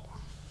at all.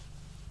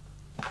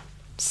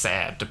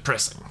 Sad,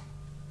 depressing.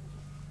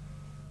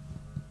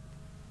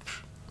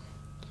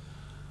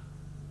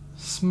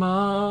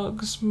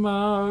 Smog,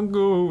 smog,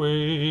 go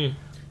away.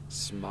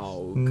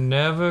 Smog.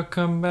 Never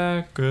come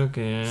back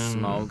again.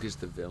 Smog is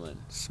the villain.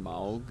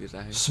 Smog is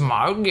that?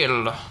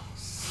 Smoggle.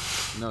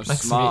 No, Like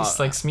Smog. it's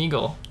like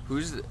Smeagol.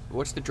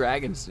 What's the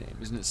dragon's name?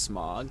 Isn't it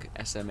Smog?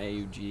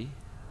 S-M-A-U-G.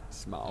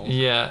 Smog.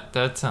 Yeah,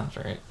 that sounds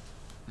right.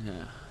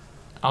 Yeah.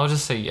 I'll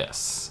just say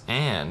yes,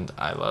 and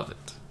I love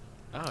it.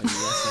 Oh, you're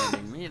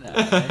yes-anding me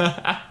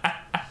now.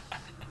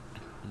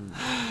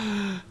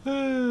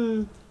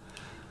 Right?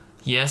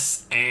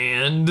 Yes,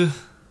 and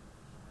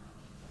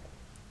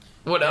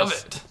what of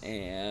Yes, it?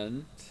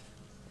 And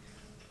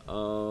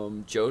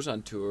Joe's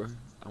on tour.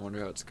 I wonder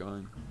how it's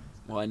going.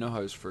 Well, I know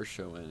how his first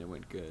show went. It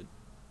went good.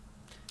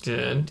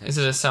 Good. Is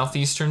it a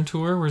southeastern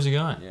tour? Where's he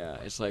going? Yeah,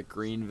 it's like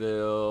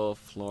Greenville,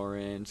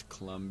 Florence,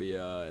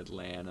 Columbia,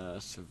 Atlanta,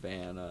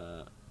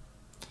 Savannah.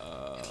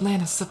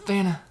 Atlanta,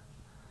 Savannah,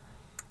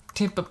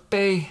 Tampa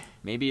Bay.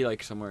 Maybe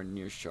like somewhere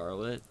near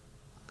Charlotte.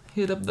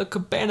 Hit up the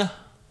cabana.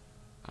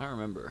 I don't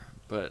remember,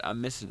 but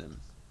I'm missing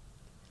him.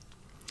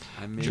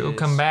 I miss Joe,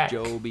 come back.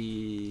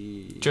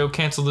 Joby. Joe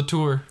canceled the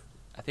tour.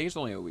 I think it's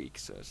only a week,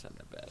 so it's not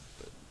that bad.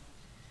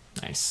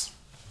 But Nice.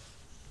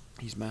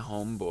 he's my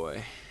homeboy.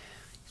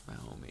 He's my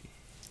homie.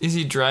 Is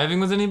he driving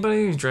with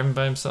anybody? He's driving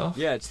by himself?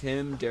 Yeah, it's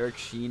him, Derek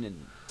Sheen,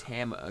 and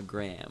Tam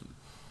Graham.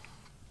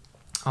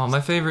 Oh,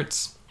 my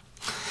favorites.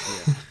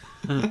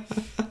 Yeah.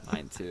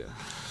 Mine too.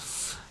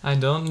 I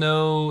don't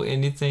know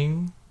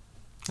anything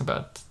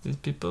about these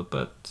people,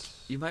 but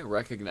You might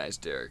recognize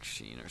Derek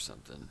Sheen or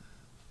something.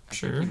 I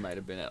Sure. think he might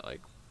have been at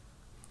like.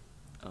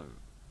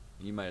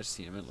 You might have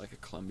seen him at like a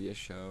Columbia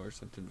show or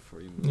something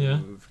before you moved. Yeah. I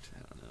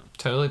don't know.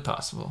 totally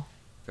possible.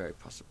 Very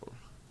possible.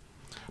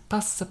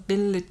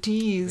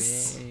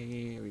 Possibilities.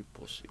 Very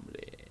possible.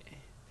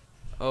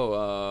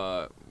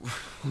 Oh,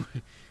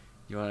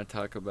 you want to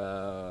talk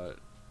about?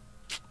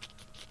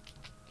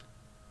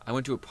 I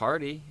went to a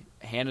party.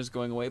 Hannah's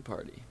going away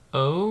party.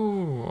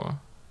 Oh.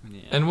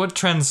 Yeah. And what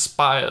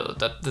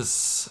transpired at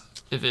this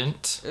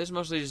event? It was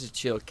mostly just a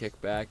chill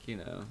kickback, you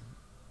know.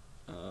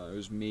 It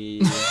was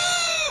me.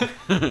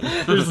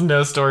 There's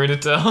no story to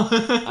tell.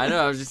 I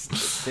know. I was just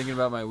thinking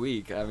about my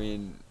week. I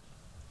mean,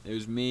 it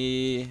was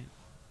me,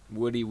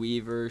 Woody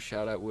Weaver.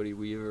 Shout out Woody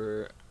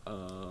Weaver.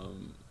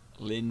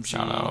 Lindsay.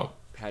 Shout out.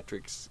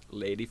 Patrick's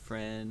lady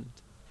friend.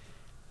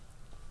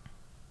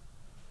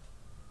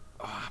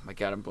 Oh my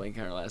God, I'm blanking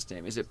on her last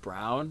name. Is it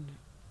Brown?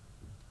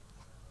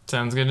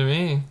 Sounds good to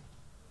me.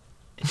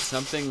 It's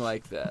something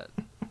like that,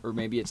 or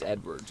maybe it's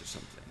Edwards or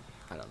something.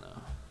 I don't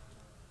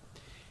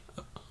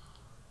know.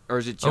 Or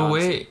is it Johnson? Oh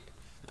wait,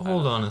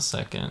 hold on a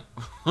second.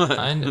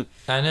 I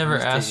never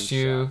asked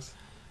you.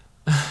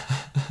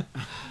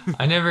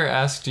 I never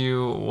asked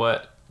you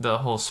what the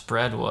whole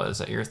spread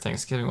was at your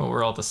Thanksgiving. What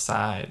were all the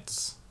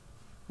sides?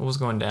 What was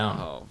going down?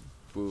 Oh,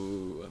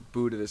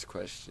 boo to this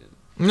question.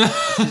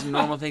 It's just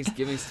normal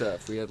Thanksgiving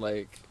stuff. We had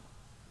like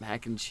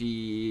mac and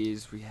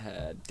cheese. We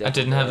had. I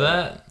didn't have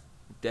that.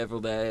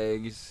 Deviled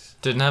eggs.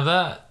 Didn't have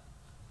that.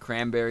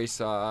 Cranberry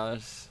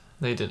sauce.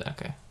 They did.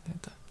 Okay. They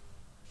did that.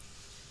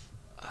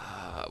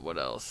 What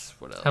else?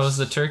 What else? How was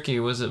the turkey?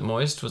 Was it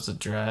moist? Was it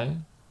dry?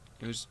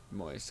 It was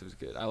moist. It was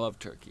good. I love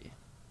turkey.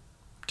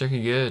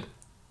 Turkey good.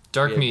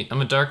 Dark Yeah. meat. I'm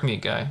a dark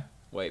meat guy.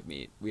 White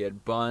meat. We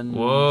had buns.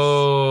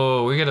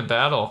 Whoa, we got a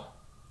battle.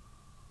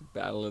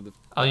 Battle of the.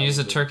 I'll use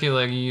a battle of turkey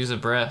leg, you use a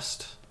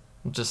breast.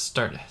 We'll just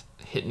start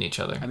hitting each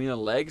other. I mean, the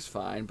leg's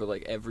fine, but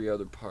like every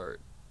other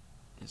part,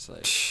 it's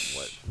like,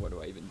 what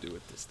do I even do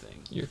with this thing?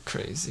 You're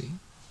crazy.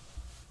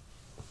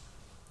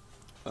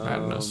 I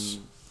don't know.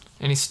 Um,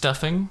 Any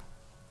stuffing?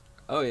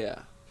 Oh yeah.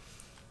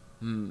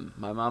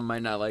 My mom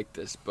might not like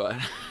this, but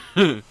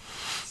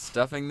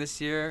stuffing this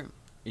year,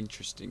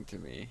 interesting to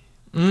me.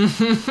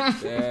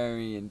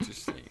 Very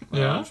interesting. My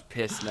Yeah? mom's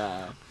pissed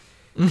now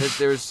because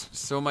there's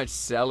so much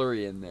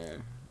celery in there.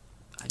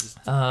 I just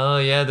Oh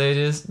yeah, they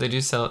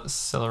do sell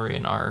celery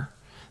in our.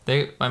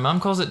 My mom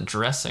calls it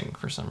dressing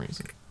for some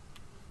reason.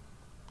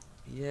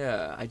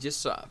 I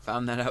just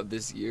found that out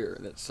this year.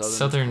 That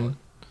Southern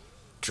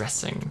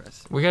dressing.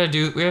 Dressing. We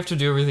have to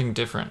do everything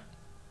different.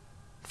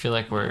 Feel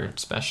like we're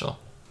special,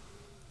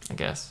 I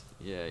guess.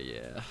 Yeah.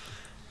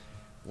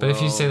 But if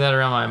you Well, say that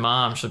around my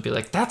mom, she'll be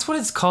like, "That's what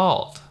it's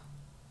called."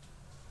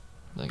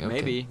 Like, okay.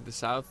 maybe the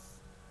South.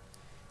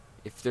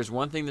 If there's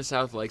one thing the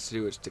South likes to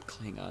do, it's to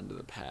cling on to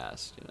the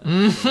past. You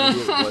know? So maybe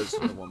it was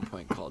at one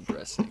point called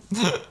dressing.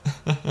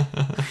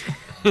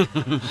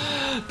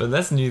 But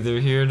that's neither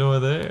here nor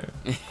there.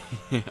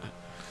 Yeah.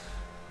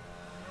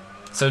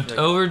 So Like-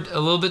 over a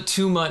little bit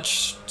too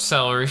much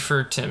celery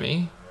for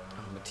Timmy.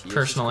 Oh, Matthias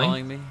Personally. is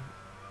calling me.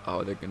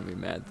 Oh, they're gonna be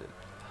mad that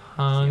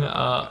Hung Yeah,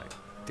 up.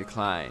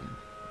 decline.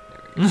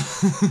 There we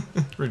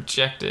go.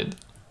 Rejected.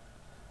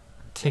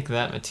 Take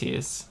that,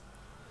 Matthias.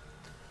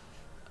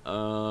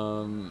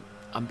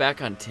 I'm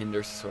back on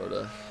Tinder,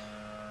 sorta.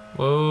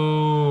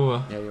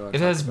 Whoa. Yeah, you wanna It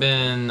talk has about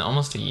been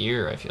almost a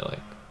year, I feel like.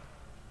 that?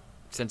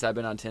 Since I've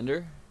been on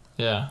Tinder.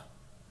 Yeah.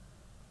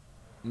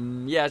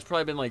 Yeah, it's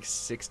probably been like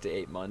 6 to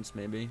 8 months,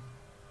 maybe.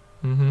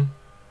 Mm-hmm.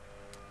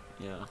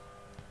 Yeah.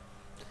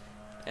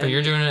 But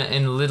you're doing it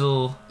in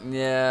little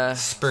yeah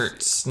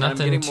spurts. and I'm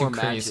Nothing getting too more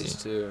crazy.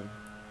 matches too.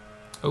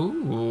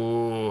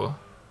 Ooh.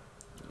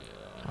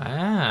 Yeah.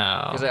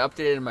 Wow. Because I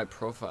updated my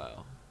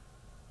profile.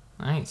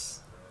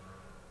 Nice.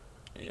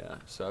 Yeah,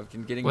 so I've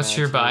been getting. What's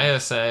your bio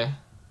say?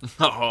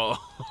 Oh,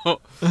 do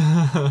I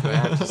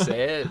have to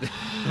say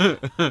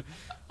it?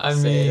 I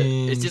Say it.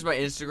 mean, It's just my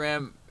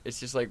Instagram. It's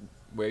just like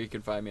where you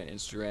can find me on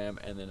Instagram,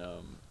 and then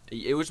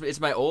it's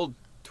my old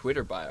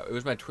Twitter bio. It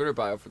was my Twitter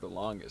bio for the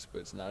longest, but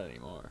it's not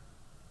anymore.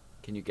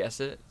 Can you guess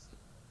it?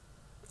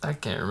 I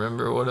can't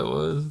remember what it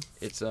was.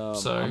 It's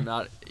Sorry. I'm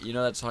not. You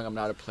know that song? I'm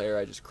not a player.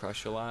 I just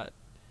crush a lot.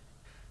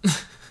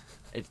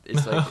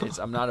 It's like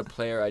I'm not a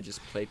player. I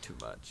just play too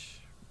much.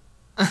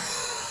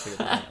 It's like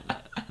a line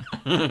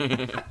on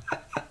that.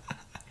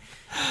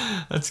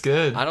 That's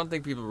good. I don't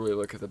think people really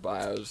look at the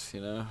bios.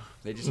 You know,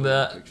 they just look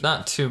at the pictures.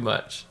 Not too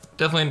much.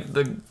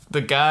 Definitely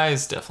the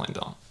guys definitely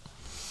don't.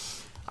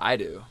 I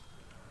do.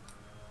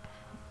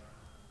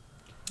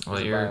 Well,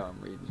 There's a you're bio,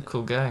 I'm reading a it.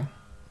 cool guy.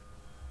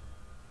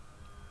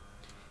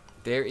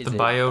 There is The a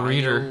bio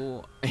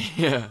reader.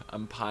 Yeah,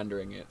 I'm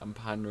pondering it. I'm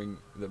pondering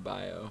the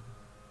bio.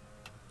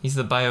 He's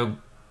the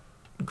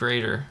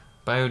biograder.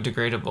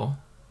 Biodegradable.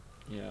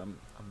 Yeah, I'm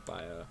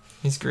bio.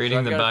 He's grading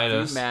I've the got a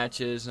bios. few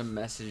matches. I'm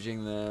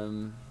messaging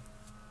them.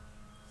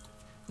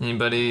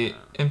 Anybody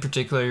in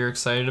particular you're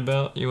excited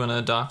about? You want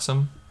to dox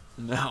him?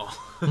 No.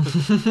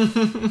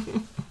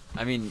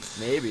 I mean,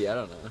 maybe. I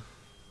don't know.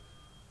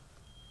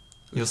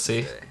 You'll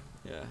see.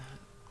 Yeah.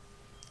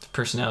 His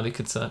personality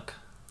could suck.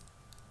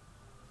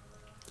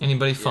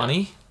 Anybody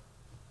funny?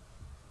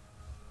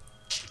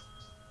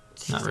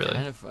 She's Not really.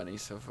 kind of funny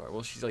so far.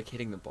 Well, she's like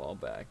hitting the ball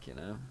back, you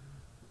know?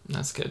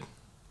 That's good.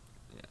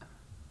 Yeah.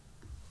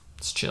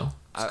 It's chill.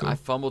 It's cool. I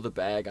fumbled the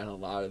bag on a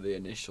lot of the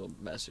initial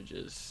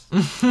messages.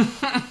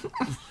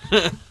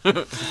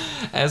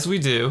 As we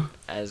do.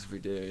 As we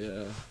do,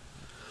 yeah.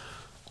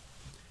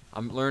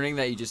 I'm learning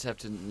that you just have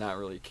to not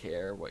really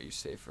care what you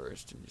say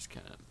first and just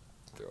kind of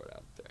throw it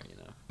out there, you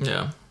know?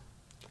 Yeah.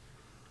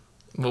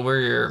 What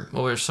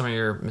were some of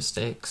your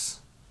mistakes?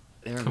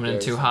 They were Coming in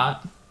too embarrassing.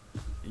 hot?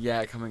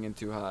 Yeah, coming in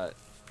too hot.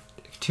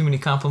 Too many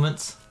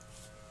compliments?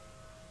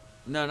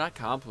 No, not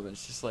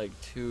compliments, just like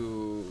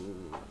too...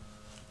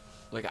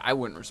 Like, I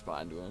wouldn't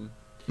respond to them.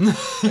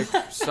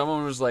 Like,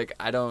 someone was like,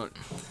 I don't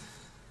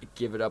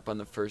give it up on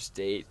the first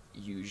date,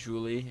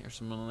 usually, or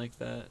something like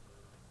that.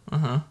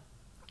 Uh-huh.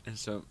 And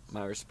so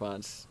my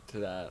response to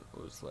that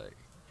was like...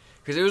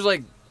 Because it was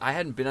like, I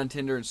hadn't been on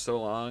Tinder in so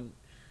long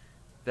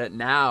that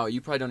now,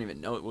 you probably don't even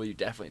know it. Well, you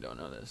definitely don't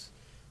know this.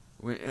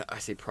 I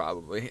say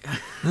probably.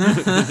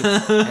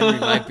 Henry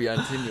might be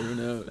on Tinder, who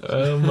knows?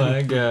 Oh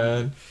my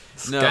god.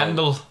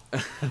 Scandal.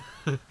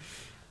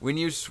 When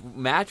you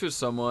match with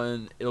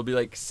someone, it'll be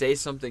like, say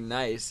something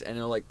nice, and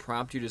it'll like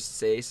prompt you to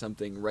say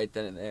something right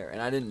then and there. And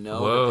I didn't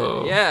know.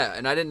 Whoa. Yeah,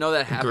 and I didn't know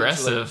that happened.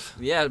 Aggressive. So,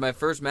 like, yeah, my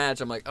first match,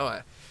 I'm like, oh,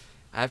 I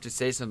have to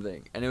say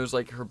something. And it was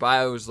like, her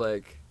bio was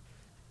like,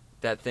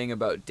 that thing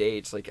about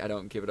dates, like, I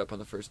don't give it up on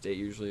the first date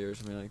usually, or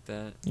something like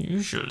that.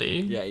 Usually.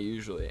 Yeah,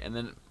 usually. And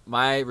then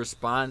my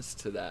response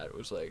to that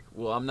was like,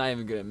 well, I'm not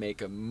even going to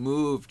make a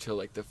move till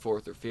like the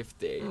fourth or fifth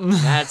date.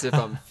 That's if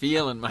I'm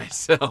feeling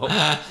myself.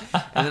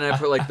 And then I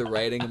put like the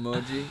writing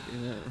emoji, you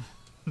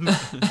know.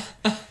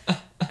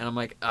 And I'm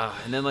like,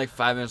 and then like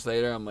 5 minutes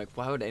later, I'm like,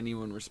 why would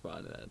anyone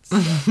respond to that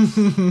stuff?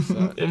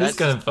 So It is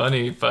kind of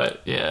funny, but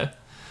yeah.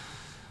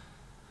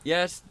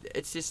 Yeah,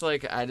 it's just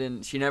like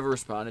she never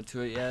responded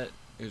to it yet.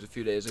 It was a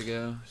few days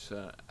ago,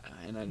 so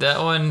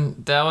that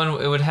one,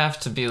 it would have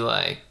to be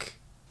like,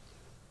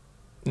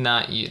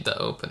 not you, the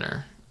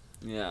opener.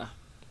 Yeah.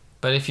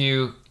 But if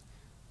you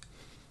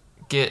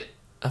get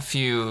a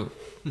few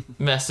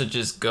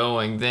messages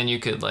going, then you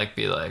could like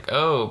be like,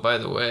 oh, by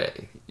the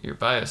way, your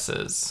bio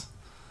says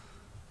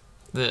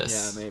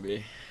this. Yeah,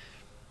 maybe.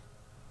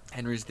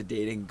 Henry's the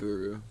dating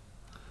guru.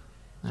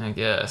 I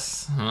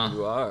guess. Huh?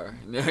 You are.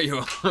 No, you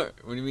are. What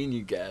do you mean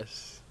you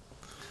guess?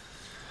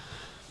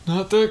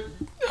 Not that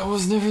I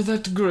was never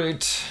that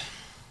great.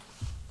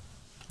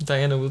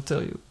 Diana will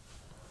tell you.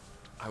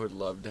 I would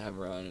love to have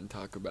her on and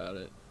talk about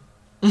it.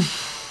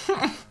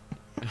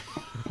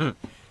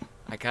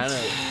 I kind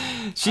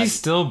of... She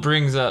still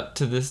brings up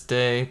to this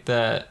day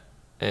that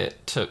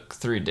it took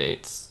 3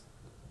 dates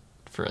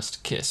for us to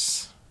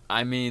kiss.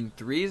 I mean,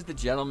 3 is the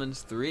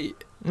gentleman's 3.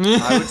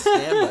 I would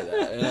stand by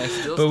that, and I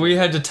still. But we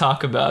had to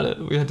talk about it.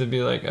 We had to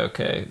be like,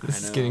 okay,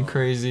 this is getting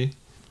crazy.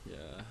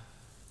 Yeah.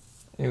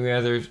 And we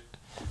either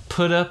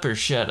put up or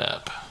shut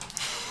up.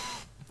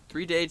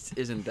 3 dates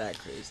isn't that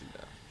crazy though.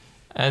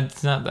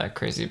 It's not that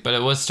crazy, but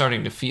it was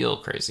starting to feel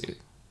crazy.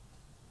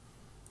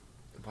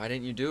 Why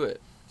didn't you do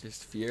it?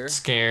 Just fear?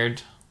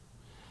 Scared.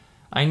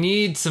 I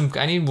need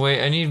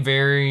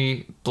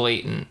very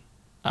blatant,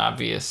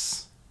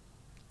 obvious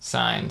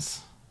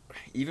signs.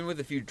 Even with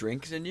a few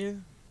drinks in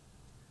you?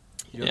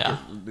 You don't Yeah.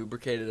 get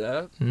lubricated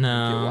up?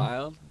 No. You get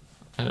wild?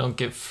 I don't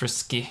get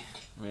frisky.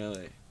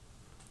 Really?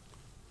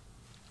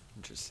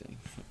 Interesting.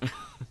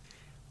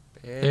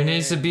 There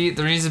needs to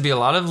be a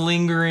lot of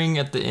lingering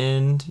at the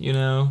end, you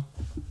know,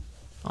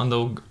 on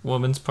the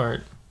woman's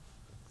part.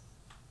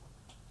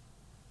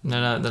 And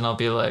then I'll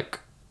be like,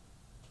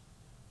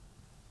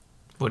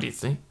 what do you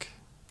think?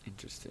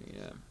 Interesting,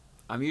 yeah.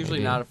 I'm usually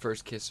Maybe. not a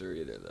first kisser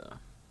either, though.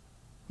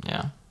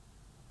 Yeah.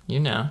 You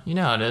know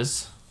how it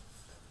is.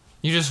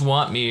 You just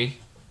want me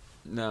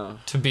No.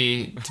 to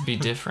be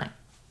different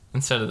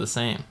instead of the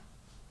same.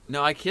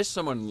 No, I kissed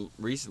someone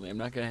recently. I'm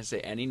not going to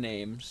say any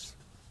names,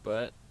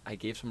 but I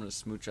gave someone a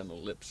smooch on the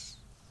lips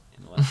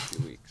in the last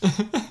few weeks.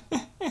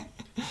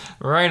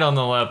 Right on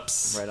the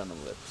lips. Right on the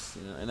lips,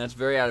 you know, and that's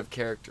very out of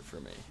character for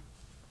me.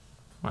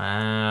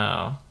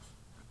 Wow.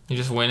 You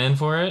just went in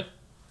for it?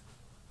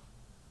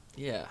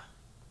 Yeah.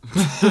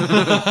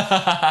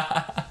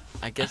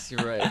 I guess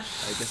you're right. I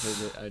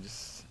guess I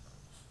just...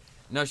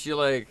 No, she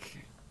like...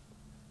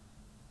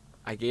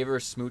 I gave her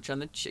a smooch on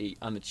the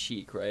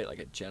cheek, right? Like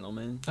a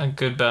gentleman. A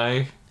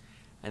goodbye.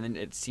 And then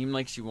it seemed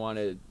like she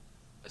wanted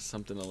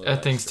something a little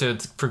things extra.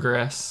 to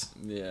progress.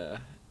 Yeah.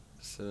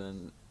 So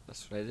then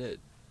that's what I did.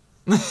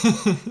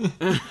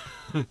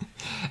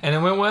 And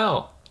it went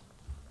well.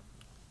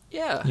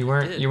 Yeah. You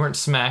weren't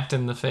smacked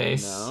in the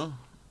face. No.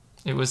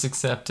 It was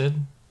accepted.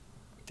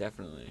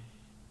 Definitely.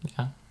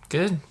 Yeah.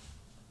 Good.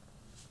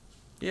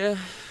 Yeah.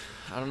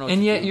 I don't know. What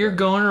And to yet do you're about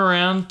going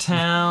around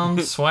town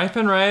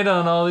swiping right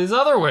on all these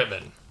other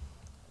women. it.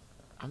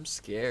 I'm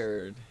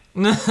scared.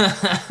 You're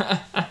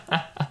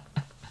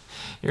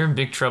in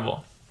big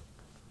trouble.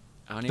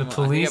 I don't The even.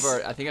 police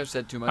I think I've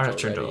said too much are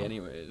at your already. door.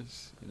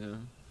 Anyways, I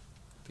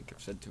think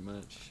I've said too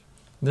much.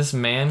 This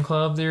man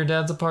club that your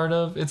dad's a part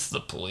of, it's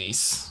the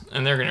police.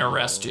 And they're going to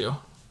arrest you.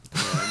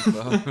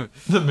 Yeah,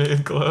 The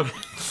man club.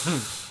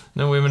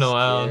 No women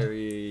allowed.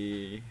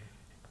 Scary.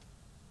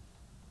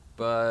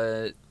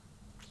 But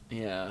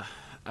yeah,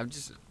 I'm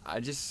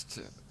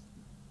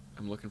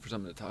looking for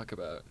something to talk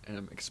about, and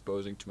I'm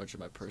exposing too much of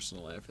my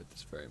personal life at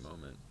this very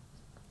moment.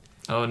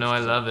 Oh, no, I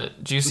love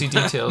it. Juicy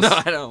details. No,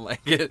 I don't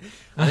like it.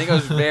 I think I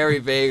was very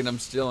vague, and I'm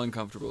still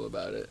uncomfortable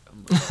about it.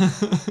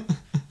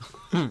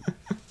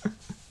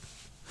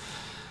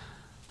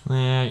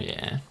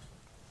 Yeah.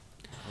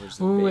 I was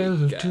a Oh, well,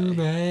 vague guy. too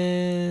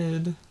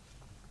bad.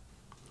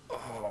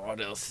 Oh, what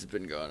else has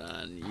been going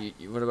on?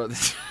 What about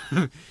this?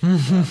 You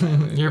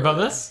hear about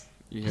this?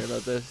 You hear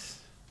about this?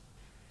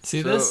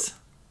 See So, this?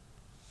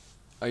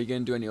 Are you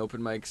gonna do any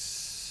open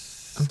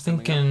mics? I'm coming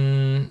up?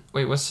 thinking...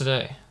 Wait, what's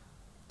today?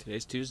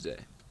 Today's Tuesday.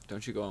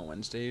 Don't you go on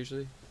Wednesday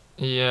usually?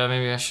 Yeah,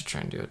 maybe I should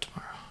try and do it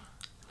tomorrow.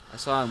 I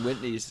saw on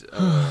Whitney's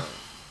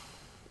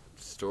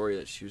story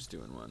that she was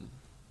doing one.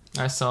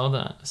 I saw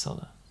that.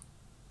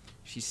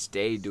 She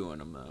stayed doing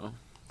them though.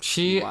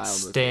 She Wild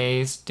with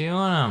stays doing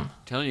them. I'm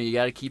telling you, you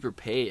gotta keep her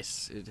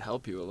pace. It'd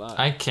help you a lot.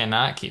 I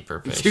cannot keep her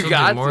pace. You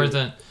got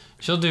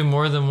She'll do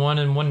more than one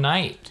in one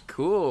night.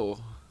 Cool.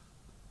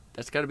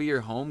 That's gotta be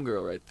your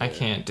homegirl right there. I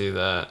can't do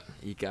that.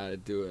 You gotta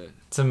do it.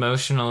 It's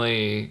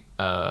emotionally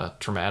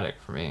traumatic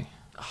for me.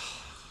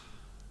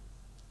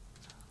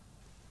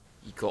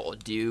 You gotta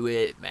do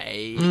it,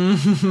 mate.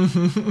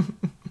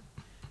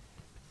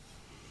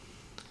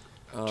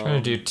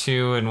 Trying to do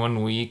 2 in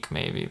 1 week,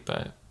 maybe,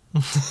 but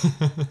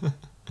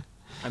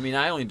I mean,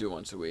 I only do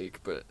once a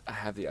week, but I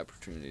have the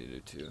opportunity to do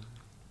 2.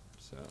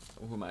 So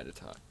who am I to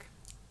talk?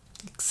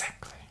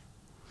 exactly.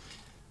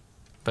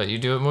 But you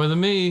do it more than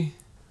me.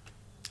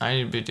 I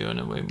need to be doing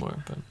it way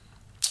more, but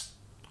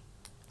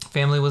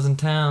family was in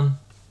town.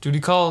 Duty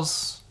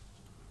calls.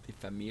 The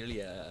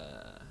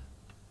familia.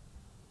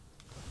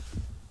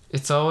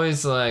 It's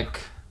always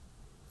like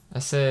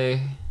I've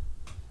said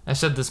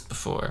this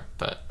before,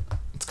 but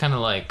it's kind of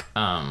like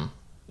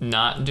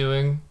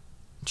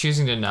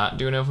choosing to not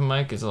do an open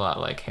mic is a lot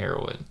like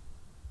heroin,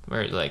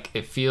 where like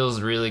it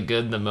feels really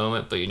good in the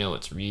moment, but you know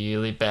it's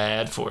really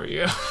bad for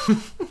you.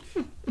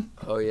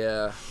 Oh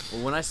yeah.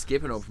 Well, when I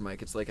skip an open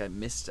mic, it's like I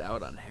missed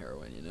out on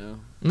heroin. You know.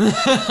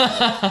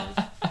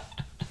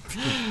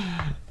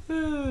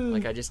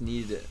 Like I just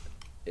need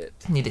it.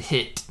 Need a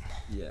hit.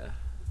 Yeah.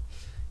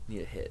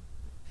 Need a hit.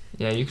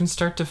 Yeah, you can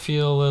start to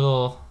feel a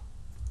little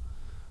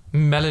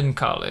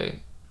melancholy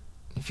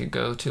if you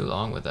go too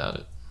long without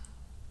it.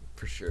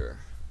 For sure.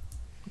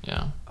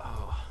 Yeah.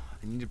 Oh,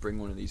 I need to bring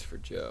one of these for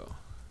Joe.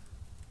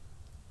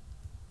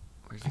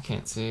 Where's I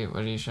can't see it.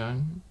 What are you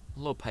showing? a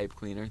little pipe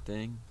cleaner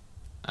thing.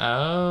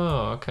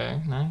 Oh,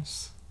 okay.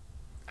 Nice.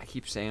 I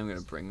keep saying I'm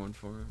gonna bring one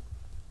for him.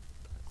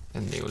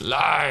 And you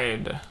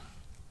lied.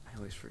 I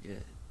always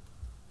forget.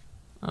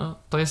 Oh,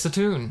 play us a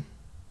tune.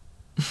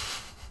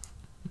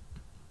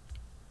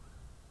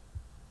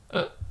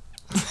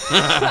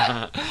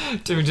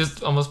 Timmy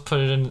just almost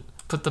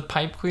put the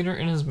pipe cleaner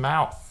in his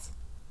mouth.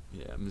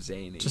 Yeah, I'm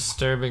zany.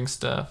 Disturbing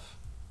stuff.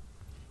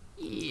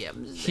 Yeah,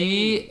 I'm zany.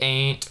 He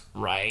ain't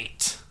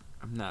right.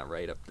 I'm not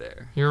right up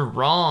there. You're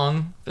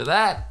wrong for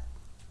that.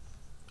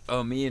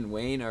 Oh, me and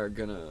Wayne are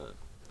gonna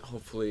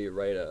hopefully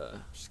write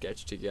a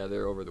sketch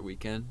together over the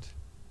weekend.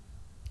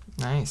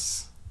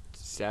 Nice.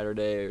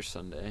 Saturday or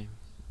Sunday.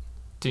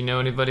 Do you know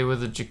anybody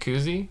with a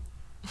jacuzzi?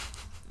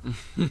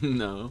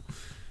 No.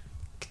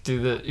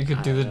 You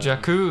could do the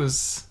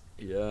jacuzzi.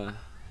 Yeah.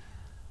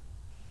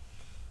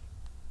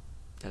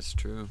 That's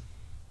true.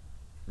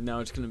 No,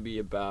 it's gonna be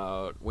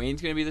about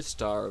Wayne's gonna be the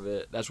star of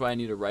it. That's why I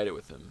need to write it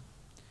with him,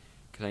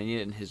 because I need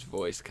it in his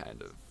voice,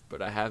 kind of.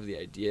 But I have the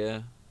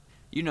idea.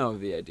 You know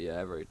the idea.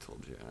 I've already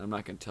told you. I'm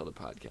not gonna tell the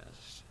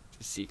podcast. It's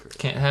a secret.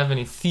 Can't have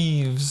any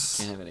thieves.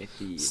 Can't have any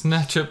thieves.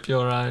 Snatch up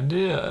your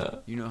idea.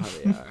 You know how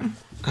they are.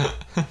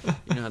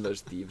 You know how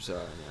those thieves are in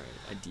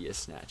their idea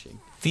snatching.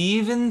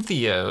 Thieving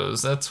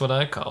Theos. That's what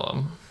I call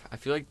them. I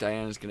feel like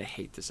Diana's gonna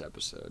hate this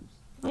episode.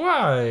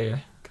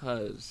 Why?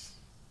 Cause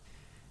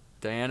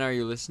Diana, are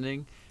you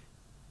listening?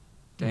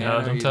 No,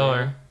 are don't you tell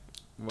there? her.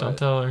 What? Don't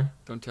tell her.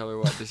 Don't tell her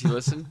what? Does she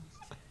listen?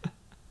 Does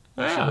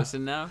she Yeah,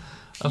 listen now?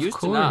 She of used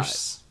to not.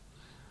 course.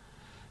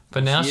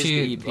 But now She is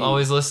she the EP.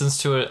 always listens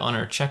to it on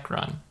her check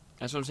run.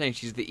 That's what I'm saying.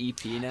 She's the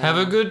EP now. Have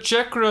a good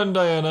check run,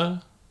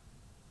 Diana.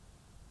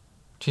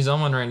 She's on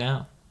one right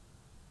now.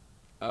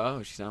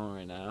 Oh, she's on one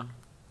right now.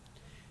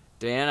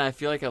 Diana, I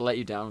feel like I let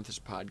you down with this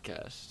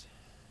podcast,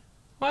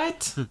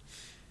 What?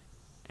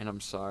 and I'm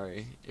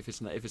sorry if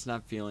it's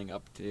not feeling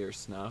up to your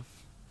snuff.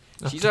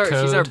 Up She's to our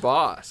code.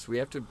 boss. We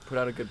have to put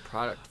out a good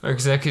product. for Our her.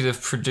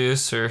 executive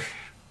producer.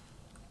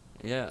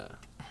 Yeah,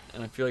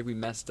 and I feel like we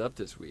messed up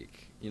this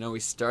week. You know, we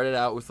started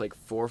out with like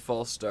 4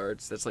 false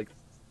starts. That's like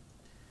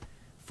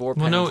 4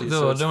 Well, no, penalties. so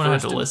though, I it's don't have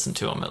first to and- listen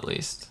to him at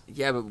least.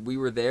 Yeah, but we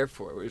were there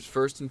for it.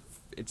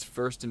 It's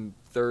first and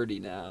 30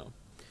 now.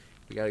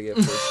 We gotta get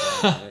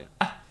first down,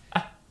 right?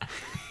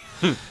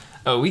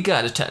 Oh, we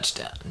got a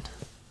touchdown.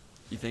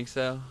 You think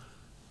so?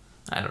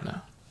 I don't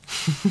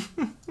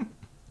know.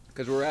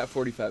 Because we're at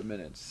 45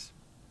 minutes.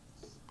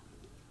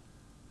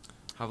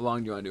 How long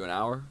do you want to do? An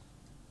hour?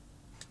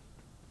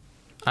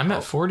 I'm Oh.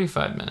 at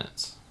 45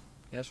 minutes.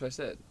 Yeah, that's what I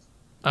said.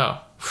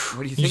 Oh.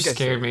 What do you You think I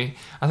scared said? me.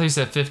 I thought you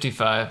said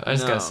 55. I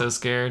just No. got so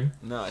scared.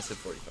 No, I said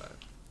 45.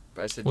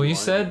 But I said. Well, you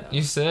wanna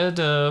do said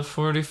an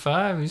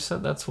 45. You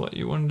said that's what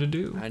you wanted to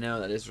do. hour. I know,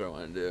 that is what I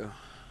want to do.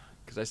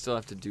 Because I still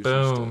have to do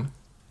some stuff. Boom.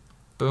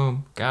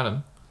 Boom. Got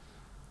him.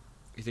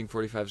 You think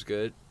 45 is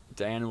good?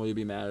 Diana, will you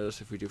be mad at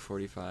us if we do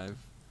 45?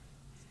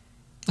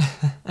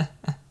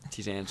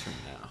 She's answering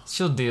now.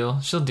 She'll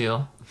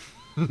deal.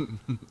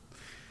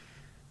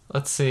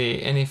 Let's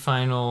see. Any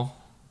final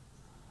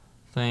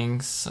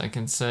things I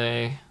can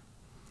say?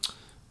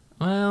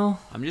 Well,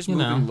 I'm just you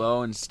moving know.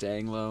 low and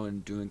staying low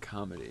and doing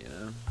comedy,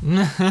 you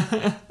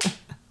know?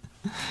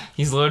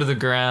 He's low to the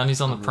ground.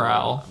 He's on the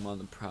prowl. I'm on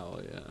the prowl,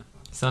 yeah.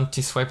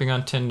 He's swiping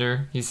on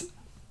Tinder. He's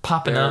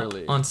popping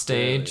Barely, up on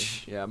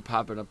stage. barely. Yeah, I'm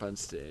popping up on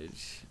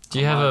stage. Do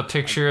you have a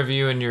picture of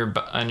you in your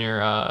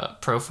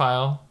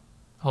profile,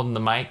 holding the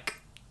mic?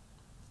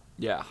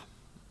 Yeah,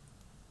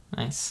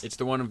 Nice. it's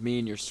the one of me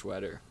in your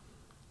sweater.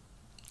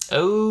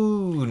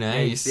 Oh, Yeah,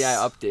 nice. you see, I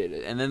updated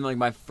it. And then, like,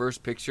 my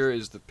first picture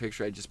is the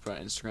picture I just put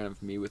on Instagram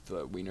of me with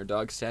the wiener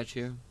dog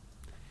statue.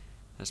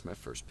 That's my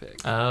first pic.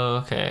 Oh,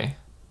 okay.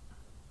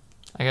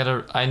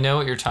 I know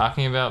what you're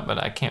talking about, but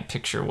I can't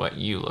picture what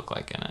you look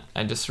like in it.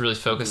 I just really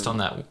focused on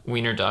that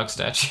wiener dog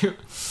statue.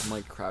 I'm,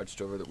 like, crouched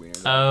over the wiener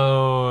dog.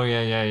 Oh,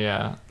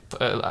 yeah.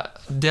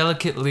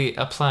 Delicately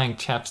applying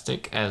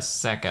chapstick, as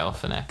Zach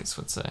Galifianakis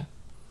would say.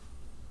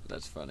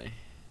 That's funny.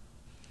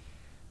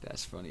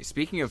 That's funny.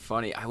 Speaking of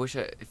funny, I wish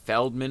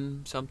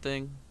Feldman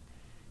something.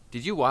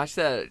 Did you watch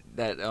that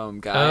guy?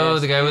 Oh,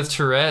 the guy with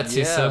Tourette's.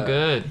 He's so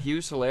good. He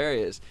was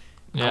hilarious.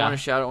 I Yeah. want to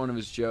shout out one of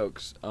his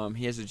jokes.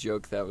 He has a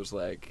joke that was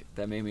like,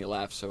 that made me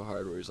laugh so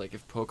hard, where he's like,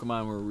 if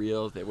Pokemon were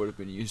real, they would have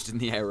been used in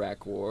the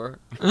Iraq War.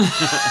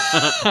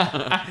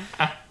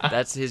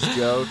 That's his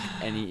joke,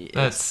 and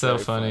That's it's so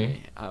very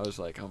funny. I was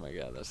like, oh my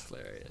god, that's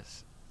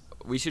hilarious.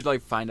 We should,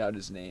 like, find out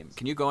his name.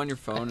 Can you go on your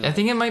phone? And, I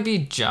think it might be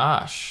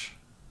Josh.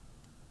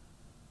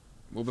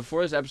 well,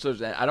 before this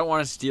episode's end, I don't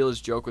want to steal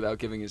his joke without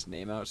giving his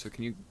name out, so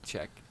can you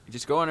check?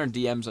 Just go on our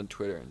DMs on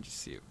Twitter and just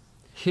see.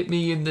 Hit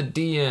me in the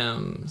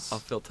DMs. I'll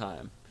fill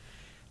time.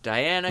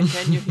 Diana,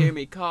 can you hear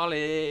me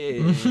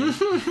calling?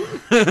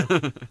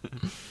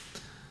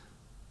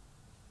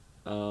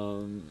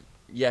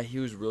 Yeah, he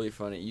was really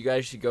funny. You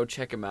guys should go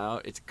check him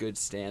out. It's good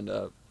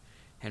stand-up.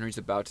 Henry's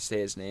about to say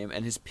his name,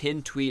 and his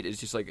pinned tweet is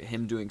just like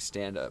him doing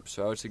stand-up.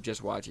 So I would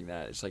suggest watching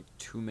that. It's like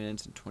 2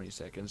 minutes and 20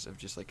 seconds of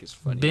just like his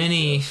funny.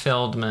 Benny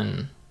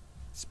Feldman.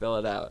 Spell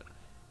it out.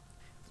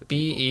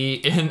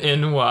 Benny.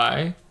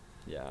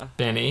 Yeah.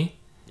 Benny.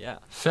 Yeah.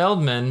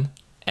 Feldman.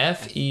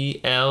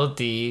 Feldman.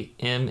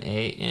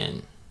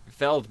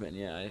 Feldman.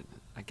 Yeah.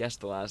 I guessed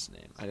the last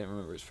name. I didn't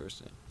remember his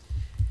first name.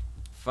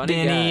 Funny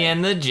Benny guy.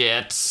 and the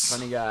Jets.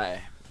 Funny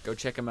guy. Go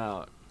check him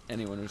out.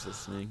 Anyone who's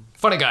listening.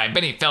 Funny guy.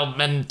 Benny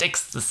Feldman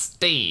takes the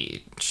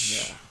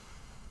stage. Yeah.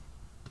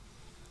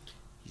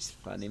 He's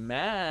funny,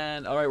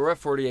 man. All right, we're at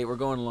 48. We're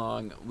going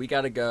long. We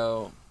got to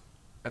go.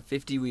 At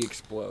 50, we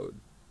explode.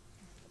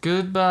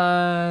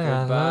 Goodbye.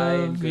 Goodbye I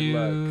love and good you.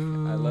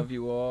 luck. I love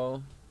you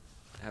all.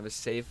 Have a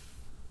safe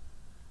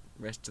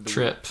rest of the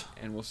Trip. week.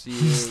 And we'll see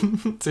you.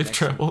 Safe next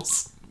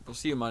travels. We'll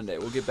see you Monday.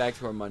 We'll get back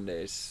to our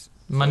Mondays.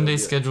 Monday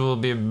So, yeah. schedule will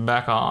be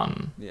back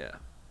on. Yeah.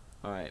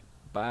 All right.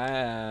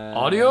 Bye.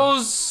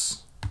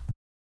 Adios.